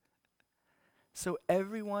sparrows. So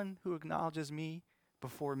everyone who acknowledges me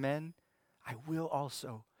before men, I will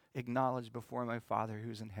also acknowledge before my Father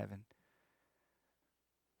who's in heaven.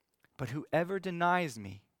 But whoever denies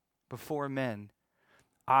me before men,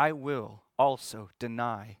 I will also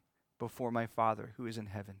deny before my Father who is in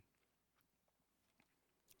heaven.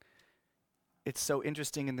 It's so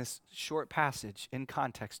interesting in this short passage, in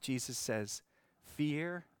context, Jesus says,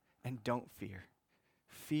 fear and don't fear.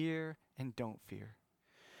 Fear and don't fear.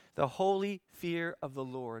 The holy fear of the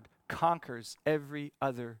Lord conquers every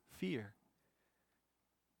other fear.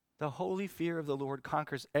 The holy fear of the Lord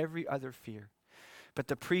conquers every other fear. But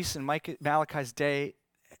the priests in Malachi's day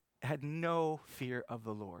had no fear of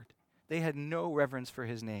the Lord. They had no reverence for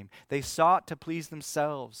his name. They sought to please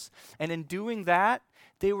themselves. And in doing that,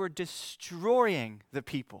 they were destroying the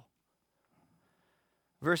people.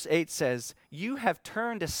 Verse 8 says, you have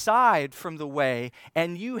turned aside from the way,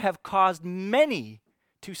 and you have caused many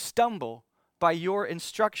to stumble by your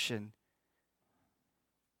instruction.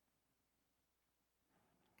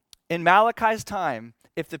 In Malachi's time,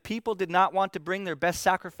 if the people did not want to bring their best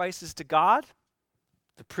sacrifices to God,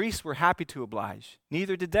 the priests were happy to oblige.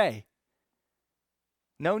 Neither did they.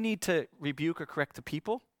 No need to rebuke or correct the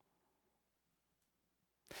people.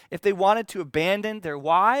 If they wanted to abandon their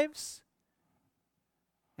wives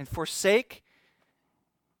and forsake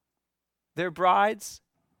their brides,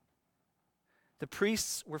 the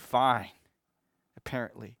priests were fine,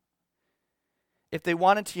 apparently. If they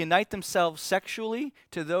wanted to unite themselves sexually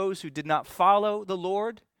to those who did not follow the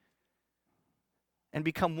Lord and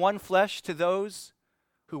become one flesh to those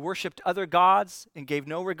who worshiped other gods and gave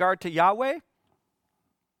no regard to Yahweh,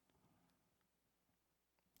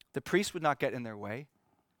 the priests would not get in their way.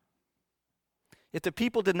 If the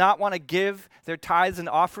people did not want to give their tithes and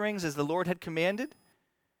offerings as the Lord had commanded,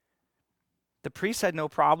 the priests had no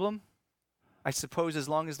problem, I suppose, as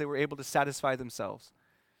long as they were able to satisfy themselves.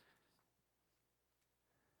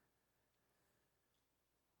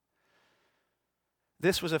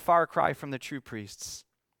 This was a far cry from the true priests,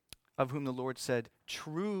 of whom the Lord said,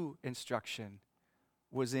 true instruction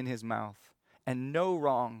was in his mouth, and no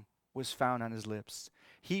wrong was found on his lips.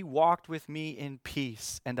 He walked with me in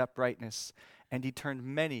peace and uprightness, and he turned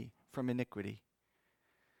many from iniquity.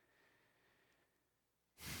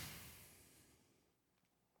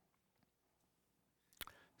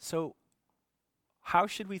 So, how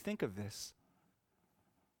should we think of this?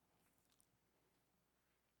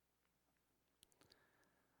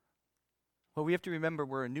 Well, we have to remember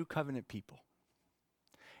we're a new covenant people.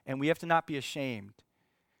 And we have to not be ashamed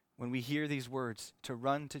when we hear these words to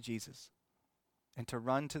run to Jesus and to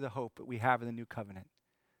run to the hope that we have in the new covenant.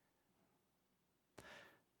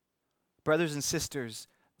 Brothers and sisters,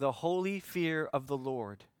 the holy fear of the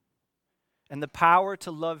Lord and the power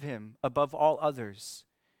to love him above all others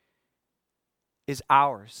is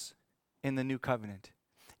ours in the new covenant.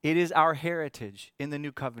 It is our heritage in the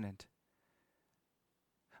new covenant.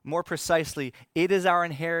 More precisely, it is our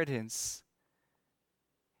inheritance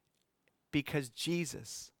because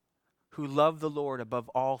Jesus, who loved the Lord above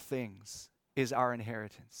all things, is our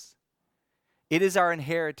inheritance. It is our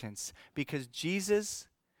inheritance because Jesus,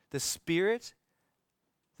 the Spirit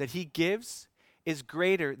that he gives, is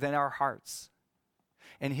greater than our hearts.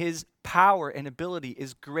 And his power and ability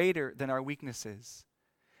is greater than our weaknesses,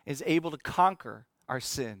 is able to conquer our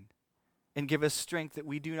sin and give us strength that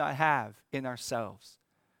we do not have in ourselves.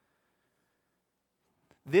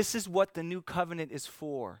 This is what the new covenant is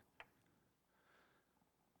for.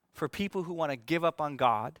 For people who want to give up on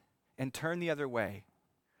God and turn the other way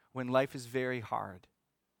when life is very hard.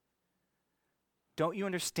 Don't you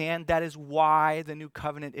understand? That is why the new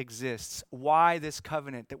covenant exists. Why this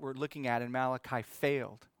covenant that we're looking at in Malachi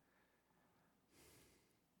failed.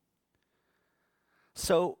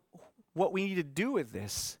 So what we need to do with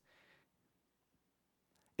this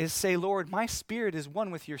is say, Lord, my spirit is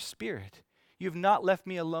one with your spirit. You have not left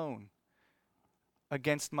me alone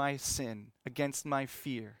against my sin, against my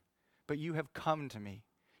fear, but you have come to me.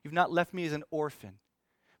 You've not left me as an orphan,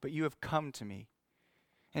 but you have come to me.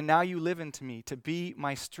 And now you live into me to be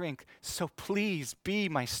my strength. So please be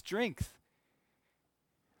my strength.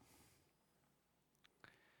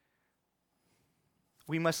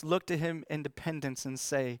 We must look to him in dependence and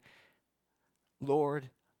say, Lord,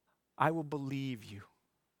 I will believe you.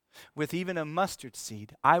 With even a mustard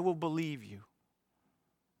seed, I will believe you.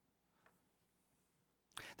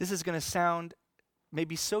 This is going to sound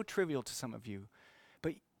maybe so trivial to some of you,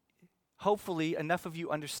 but hopefully enough of you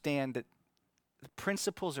understand that the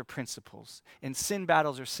principles are principles, and sin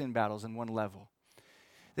battles are sin battles in one level.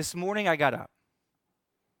 This morning I got up.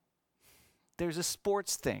 There's a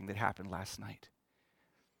sports thing that happened last night.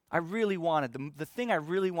 I really wanted, the thing I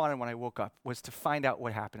really wanted when I woke up was to find out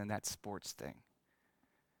what happened in that sports thing.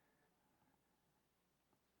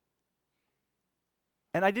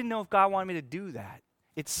 And I didn't know if God wanted me to do that.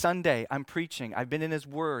 It's Sunday, I'm preaching, I've been in his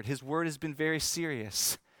word. His word has been very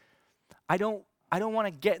serious. I don't want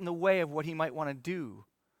to get in the way of what he might want to do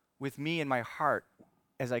with me and my heart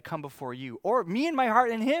as I come before you, or me and my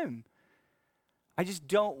heart and him. I just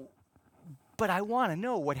don't, but I want to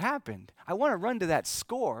know what happened. I want to run to that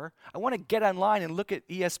score. I want to get online and look at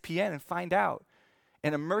ESPN and find out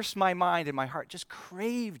and immerse my mind and my heart. Just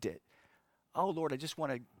craved it. Oh, Lord, I just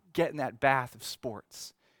want to get in that bath of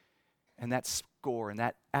sports and that score and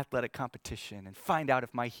that athletic competition and find out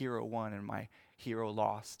if my hero won and my hero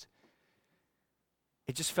lost.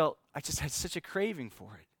 It just felt, I just had such a craving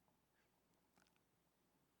for it.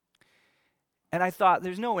 And I thought,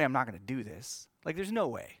 there's no way I'm not going to do this. Like, there's no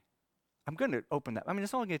way. I'm going to open that. I mean,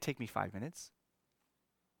 it's only going to take me 5 minutes.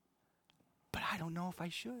 But I don't know if I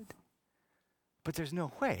should. But there's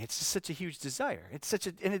no way. It's just such a huge desire. It's such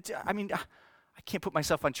a, and it's, I mean, I can't put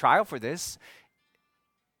myself on trial for this.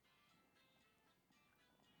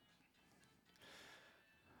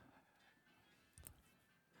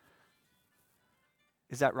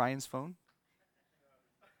 Is that Ryan's phone?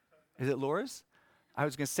 Is it Laura's? I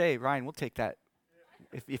was going to say, Ryan, we'll take that.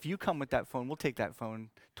 If you come with that phone, we'll take that phone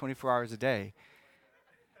 24 hours a day.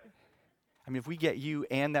 I mean, if we get you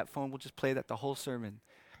and that phone, we'll just play that the whole sermon.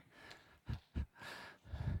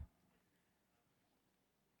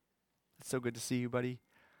 It's so good to see you, buddy.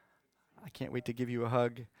 I can't wait to give you a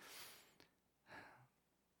hug.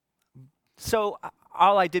 So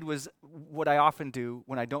all I did was what I often do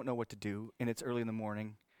when I don't know what to do, and it's early in the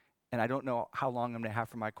morning, and I don't know how long I'm going to have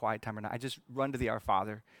for my quiet time or not. I just run to the Our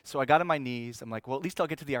Father. So I got on my knees. I'm like, well, at least I'll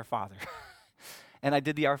get to the Our Father. And I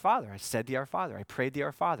did the Our Father. I said the Our Father. I prayed the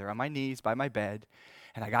Our Father on my knees by my bed,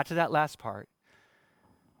 and I got to that last part.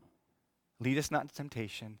 Lead us not into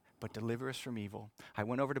temptation, but deliver us from evil. I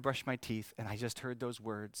went over to brush my teeth, and I just heard those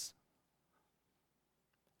words.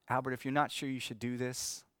 Albert, if you're not sure you should do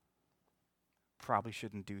this, probably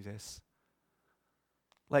shouldn't do this.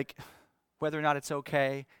 Like, whether or not it's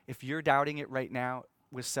okay, if you're doubting it right now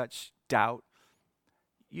with such doubt,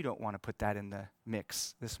 you don't want to put that in the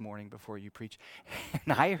mix this morning before you preach.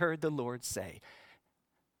 And I heard the Lord say,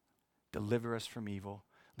 deliver us from evil,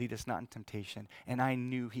 lead us not in temptation. And I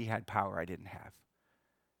knew he had power I didn't have.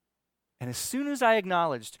 And as soon as I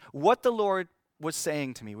acknowledged what the Lord was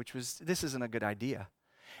saying to me, which was, this isn't a good idea.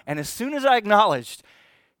 And as soon as I acknowledged,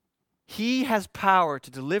 he has power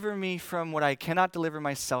to deliver me from what I cannot deliver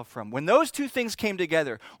myself from. When those two things came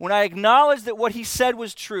together, when I acknowledged that what he said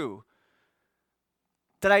was true,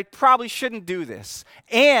 that I probably shouldn't do this,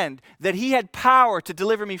 and that he had power to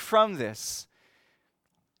deliver me from this,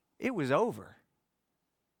 it was over.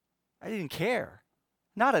 I didn't care.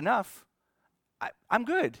 Not enough. I'm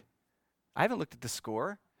good. I haven't looked at the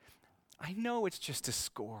score. I know it's just a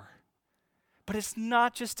score, but it's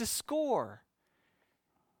not just a score.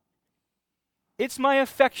 It's my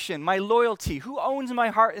affection, my loyalty. Who owns my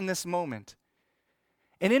heart in this moment?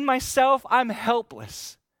 And in myself, I'm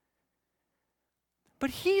helpless.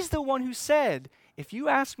 But he's the one who said, if you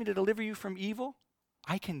ask me to deliver you from evil,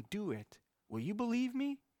 I can do it. Will you believe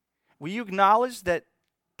me? Will you acknowledge that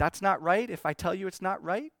that's not right if I tell you it's not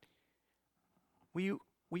right? Will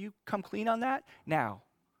you come clean on that? Now,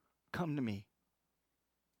 come to me.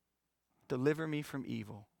 Deliver me from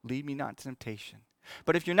evil. Lead me not to temptation.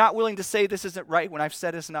 But if you're not willing to say this isn't right when I've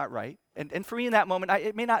said it's not right, and for me in that moment,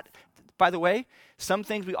 it may not, by the way, some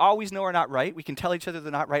things we always know are not right. We can tell each other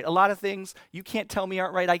they're not right. A lot of things you can't tell me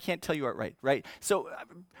aren't right. I can't tell you aren't right, right? So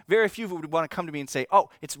very few would want to come to me and say, oh,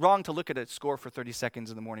 it's wrong to look at a score for 30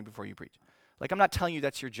 seconds in the morning before you preach. Like, I'm not telling you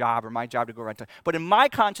that's your job or my job to go around. But in my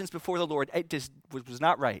conscience before the Lord, it just was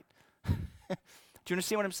not right. Do you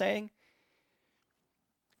understand what I'm saying?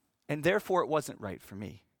 And therefore, it wasn't right for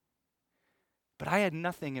me. But I had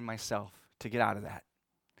nothing in myself to get out of that.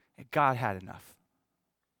 And God had enough.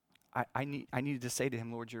 I needed to say to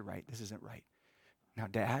him, Lord, you're right. This isn't right. Now,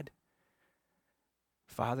 Dad,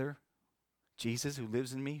 Father, Jesus, who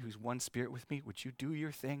lives in me, who's one spirit with me, would you do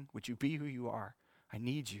your thing? Would you be who you are? I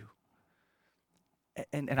need you.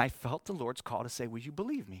 And I felt the Lord's call to say, will you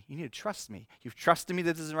believe me? You need to trust me. You've trusted me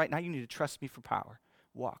that this isn't right. Now you need to trust me for power.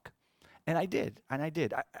 Walk. And I did. And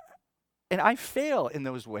I fail in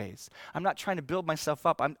those ways. I'm not trying to build myself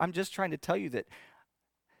up. I'm just trying to tell you that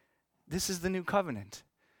this is the new covenant.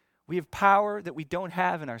 We have power that we don't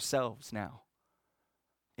have in ourselves now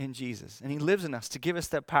in Jesus. And he lives in us to give us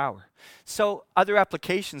that power. So other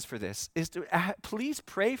applications for this is to please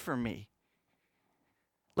pray for me.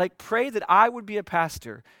 Like, pray that I would be a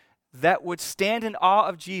pastor that would stand in awe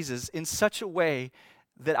of Jesus in such a way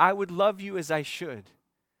that I would love you as I should.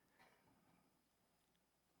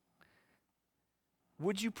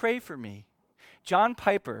 Would you pray for me? John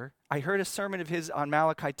Piper, I heard a sermon of his on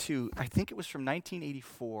Malachi 2. I think it was from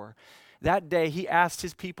 1984. That day, he asked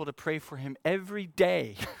his people to pray for him every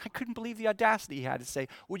day. I couldn't believe the audacity he had to say,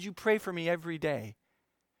 would you pray for me every day?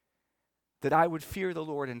 That I would fear the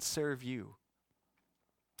Lord and serve you.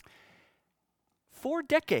 4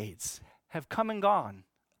 decades have come and gone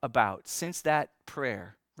about since that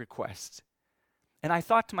prayer request. And I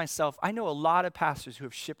thought to myself, I know a lot of pastors who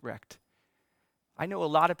have shipwrecked. I know a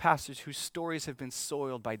lot of pastors whose stories have been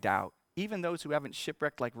soiled by doubt. Even those who haven't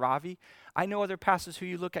shipwrecked like Ravi. I know other pastors who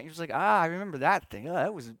you look at and you're just like, I remember that thing. Oh,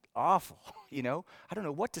 that was awful. I don't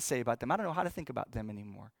know what to say about them. I don't know how to think about them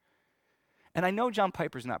anymore. And I know John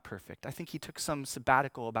Piper's not perfect. I think he took some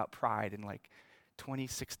sabbatical about pride in like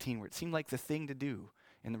 2016 where it seemed like the thing to do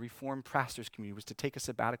in the Reformed pastors community was to take a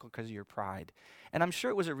sabbatical because of your pride. And I'm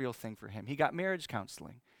sure it was a real thing for him. He got marriage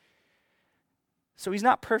counseling. So he's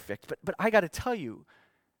not perfect, but I got to tell you,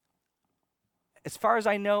 as far as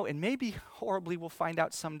I know, and maybe horribly we'll find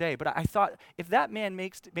out someday, but I thought if that man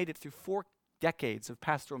made it through 4 decades of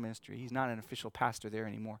pastoral ministry, he's not an official pastor there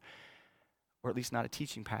anymore, or at least not a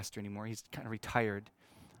teaching pastor anymore. He's kind of retired.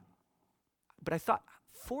 But I thought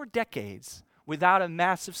 4 decades without a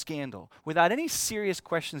massive scandal, without any serious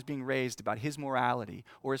questions being raised about his morality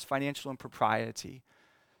or his financial impropriety,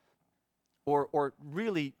 or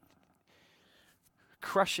really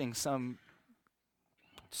crushing some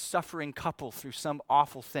suffering couple through some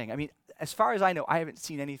awful thing. I mean, as far as I know, I haven't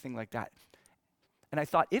seen anything like that. And I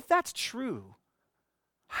thought, if that's true,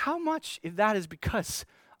 how much if that is because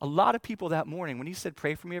a lot of people that morning, when he said,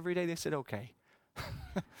 pray for me every day, they said, okay.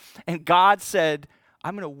 And God said,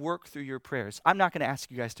 I'm going to work through your prayers. I'm not going to ask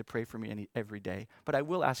you guys to pray for me every day, but I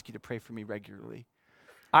will ask you to pray for me regularly.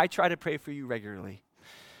 I try to pray for you regularly.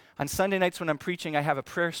 On Sunday nights when I'm preaching, I have a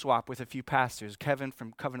prayer swap with a few pastors. Kevin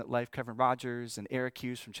from Covenant Life, Kevin Rogers, and Eric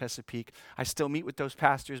Hughes from Chesapeake. I still meet with those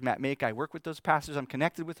pastors. Matt Make, I work with those pastors. I'm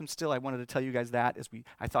connected with them still. I wanted to tell you guys that as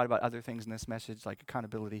I thought about other things in this message, like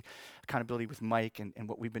accountability with Mike and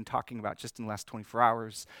what we've been talking about just in the last 24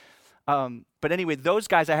 hours. But anyway, those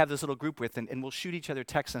guys I have this little group with, and we'll shoot each other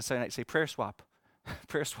texts on Sunday night, say prayer swap.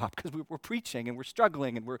 Prayer swap, because we're preaching and we're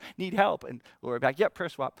struggling and we need help. And we're back, yep, prayer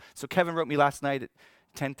swap. So Kevin wrote me last night at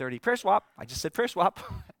 10:30, prayer swap. I just said prayer swap.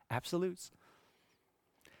 Absolutes.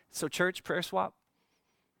 So church, prayer swap.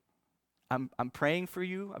 I'm praying for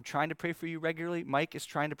you. I'm trying to pray for you regularly. Mike is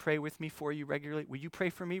trying to pray with me for you regularly. Will you pray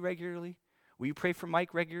for me regularly? Will you pray for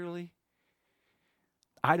Mike regularly?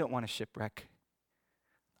 I don't want to shipwreck.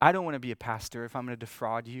 I don't want to be a pastor if I'm going to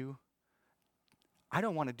defraud you. I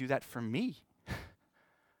don't want to do that for me.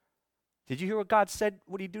 Did you hear what God said,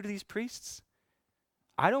 what he'd do to these priests?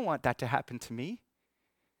 I don't want that to happen to me.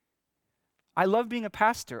 I love being a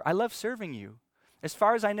pastor. I love serving you. As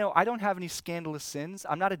far as I know, I don't have any scandalous sins.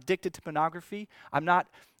 I'm not addicted to pornography. I'm not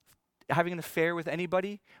having an affair with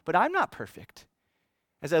anybody, but I'm not perfect.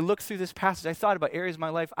 As I looked through this passage, I thought about areas of my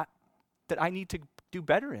life that I need to do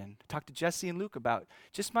better in. Talk to Jesse and Luke about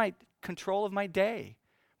just my control of my day,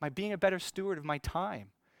 my being a better steward of my time.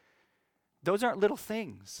 Those aren't little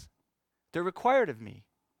things. They're required of me.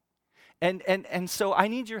 And so I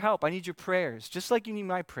need your help. I need your prayers, just like you need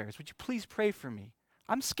my prayers. Would you please pray for me?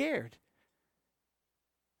 I'm scared.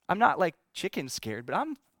 I'm not like chicken scared, but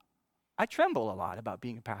I tremble a lot about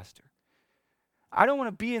being a pastor. I don't want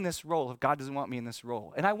to be in this role if God doesn't want me in this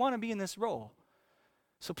role. And I want to be in this role.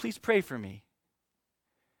 So please pray for me.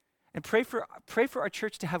 And pray for our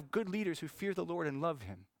church to have good leaders who fear the Lord and love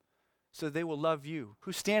him, so that they will love you,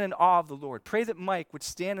 who stand in awe of the Lord. Pray that Mike would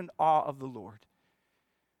stand in awe of the Lord.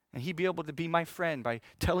 And he'd be able to be my friend by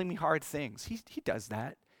telling me hard things. He does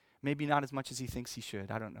that. Maybe not as much as he thinks he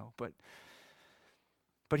should. I don't know. But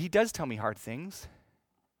he does tell me hard things.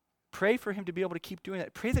 Pray for him to be able to keep doing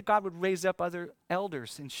that. Pray that God would raise up other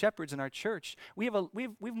elders and shepherds in our church. We have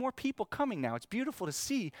more people coming now. It's beautiful to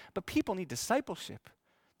see, but people need discipleship.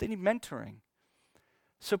 They need mentoring.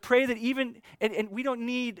 So pray that and we don't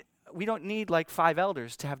need like 5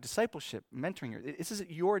 elders to have discipleship, mentoring. This is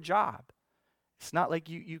your job. It's not like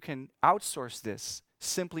you can outsource this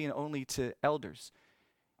simply and only to elders.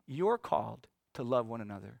 You're called to love one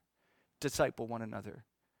another, disciple one another,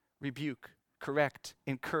 rebuke, correct,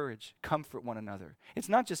 encourage, comfort one another. It's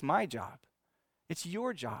not just my job. It's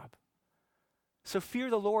your job. So fear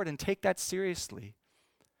the Lord and take that seriously.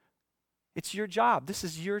 It's your job. This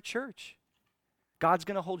is your church. God's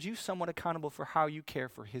going to hold you somewhat accountable for how you care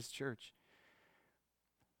for his church.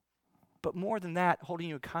 But more than that, holding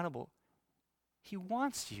you accountable, he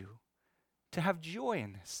wants you to have joy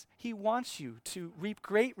in this. He wants you to reap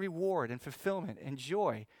great reward and fulfillment and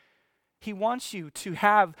joy. He wants you to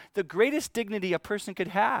have the greatest dignity a person could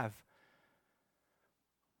have,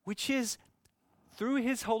 which is through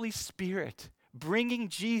his Holy Spirit, bringing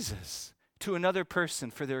Jesus to another person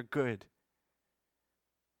for their good.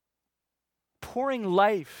 Pouring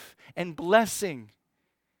life and blessing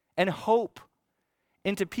and hope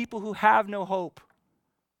into people who have no hope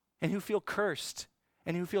and who feel cursed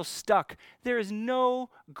and who feel stuck. There is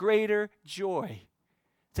no greater joy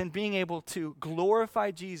than being able to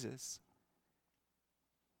glorify Jesus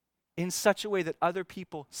in such a way that other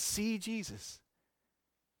people see Jesus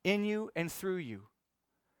in you and through you.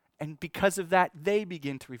 And because of that, they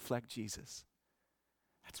begin to reflect Jesus.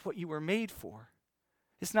 That's what you were made for.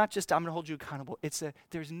 It's not just, I'm going to hold you accountable.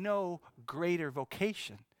 There's no greater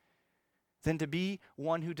vocation than to be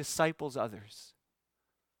one who disciples others.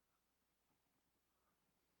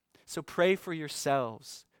 So pray for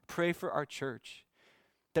yourselves. Pray for our church,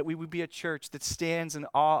 that we would be a church that stands in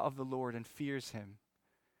awe of the Lord and fears him.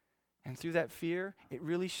 And through that fear, it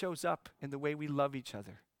really shows up in the way we love each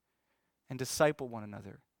other and disciple one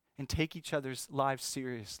another and take each other's lives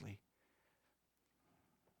seriously.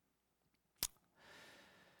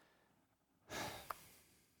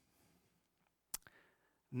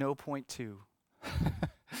 No point 2.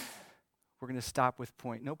 We're going to stop with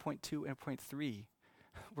no point 2 and point 3.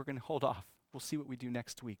 We're going to hold off. We'll see what we do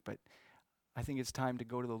next week, but I think it's time to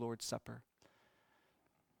go to the Lord's Supper.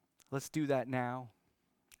 Let's do that now.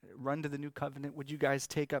 Run to the new covenant. Would you guys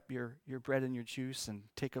take up your bread and your juice and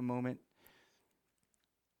take a moment?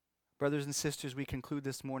 Brothers and sisters, we conclude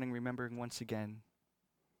this morning remembering once again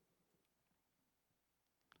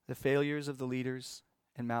the failures of the leaders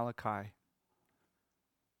in Malachi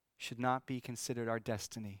should not be considered our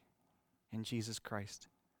destiny in Jesus Christ.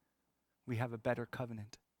 We have a better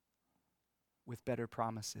covenant with better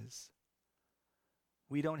promises.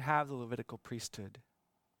 We don't have the Levitical priesthood.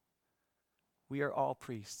 We are all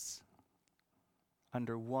priests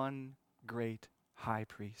under one great high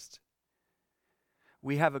priest.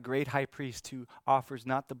 We have a great high priest who offers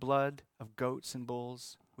not the blood of goats and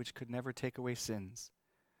bulls, which could never take away sins,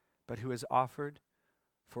 but who has offered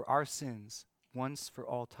for our sins once for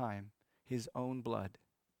all time his own blood,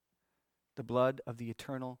 the blood of the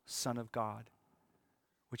eternal Son of God,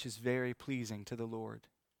 which is very pleasing to the Lord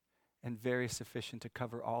and very sufficient to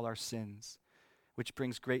cover all our sins, which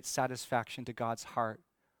brings great satisfaction to God's heart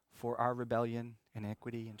for our rebellion,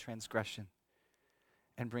 iniquity, and transgression,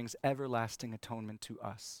 and brings everlasting atonement to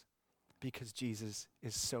us because Jesus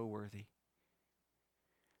is so worthy.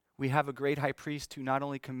 We have a great high priest who not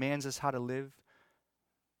only commands us how to live,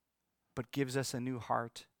 but gives us a new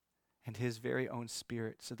heart and his very own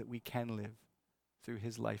spirit so that we can live through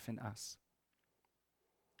his life in us.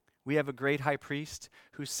 We have a great high priest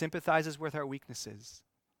who sympathizes with our weaknesses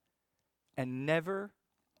and never,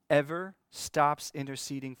 ever stops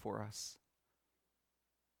interceding for us.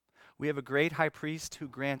 We have a great high priest who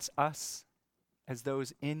grants us, as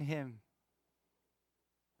those in him,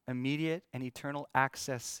 immediate and eternal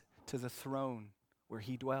access to the throne where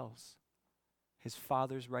he dwells, his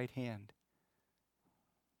Father's right hand.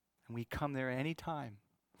 And we come there any time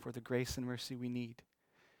for the grace and mercy we need.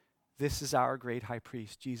 This is our great high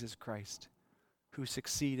priest, Jesus Christ, who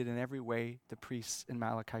succeeded in every way the priests in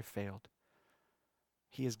Malachi failed.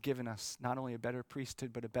 He has given us not only a better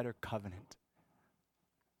priesthood, but a better covenant.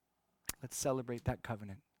 Let's celebrate that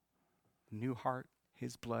covenant. New heart,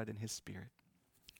 his blood, and his spirit.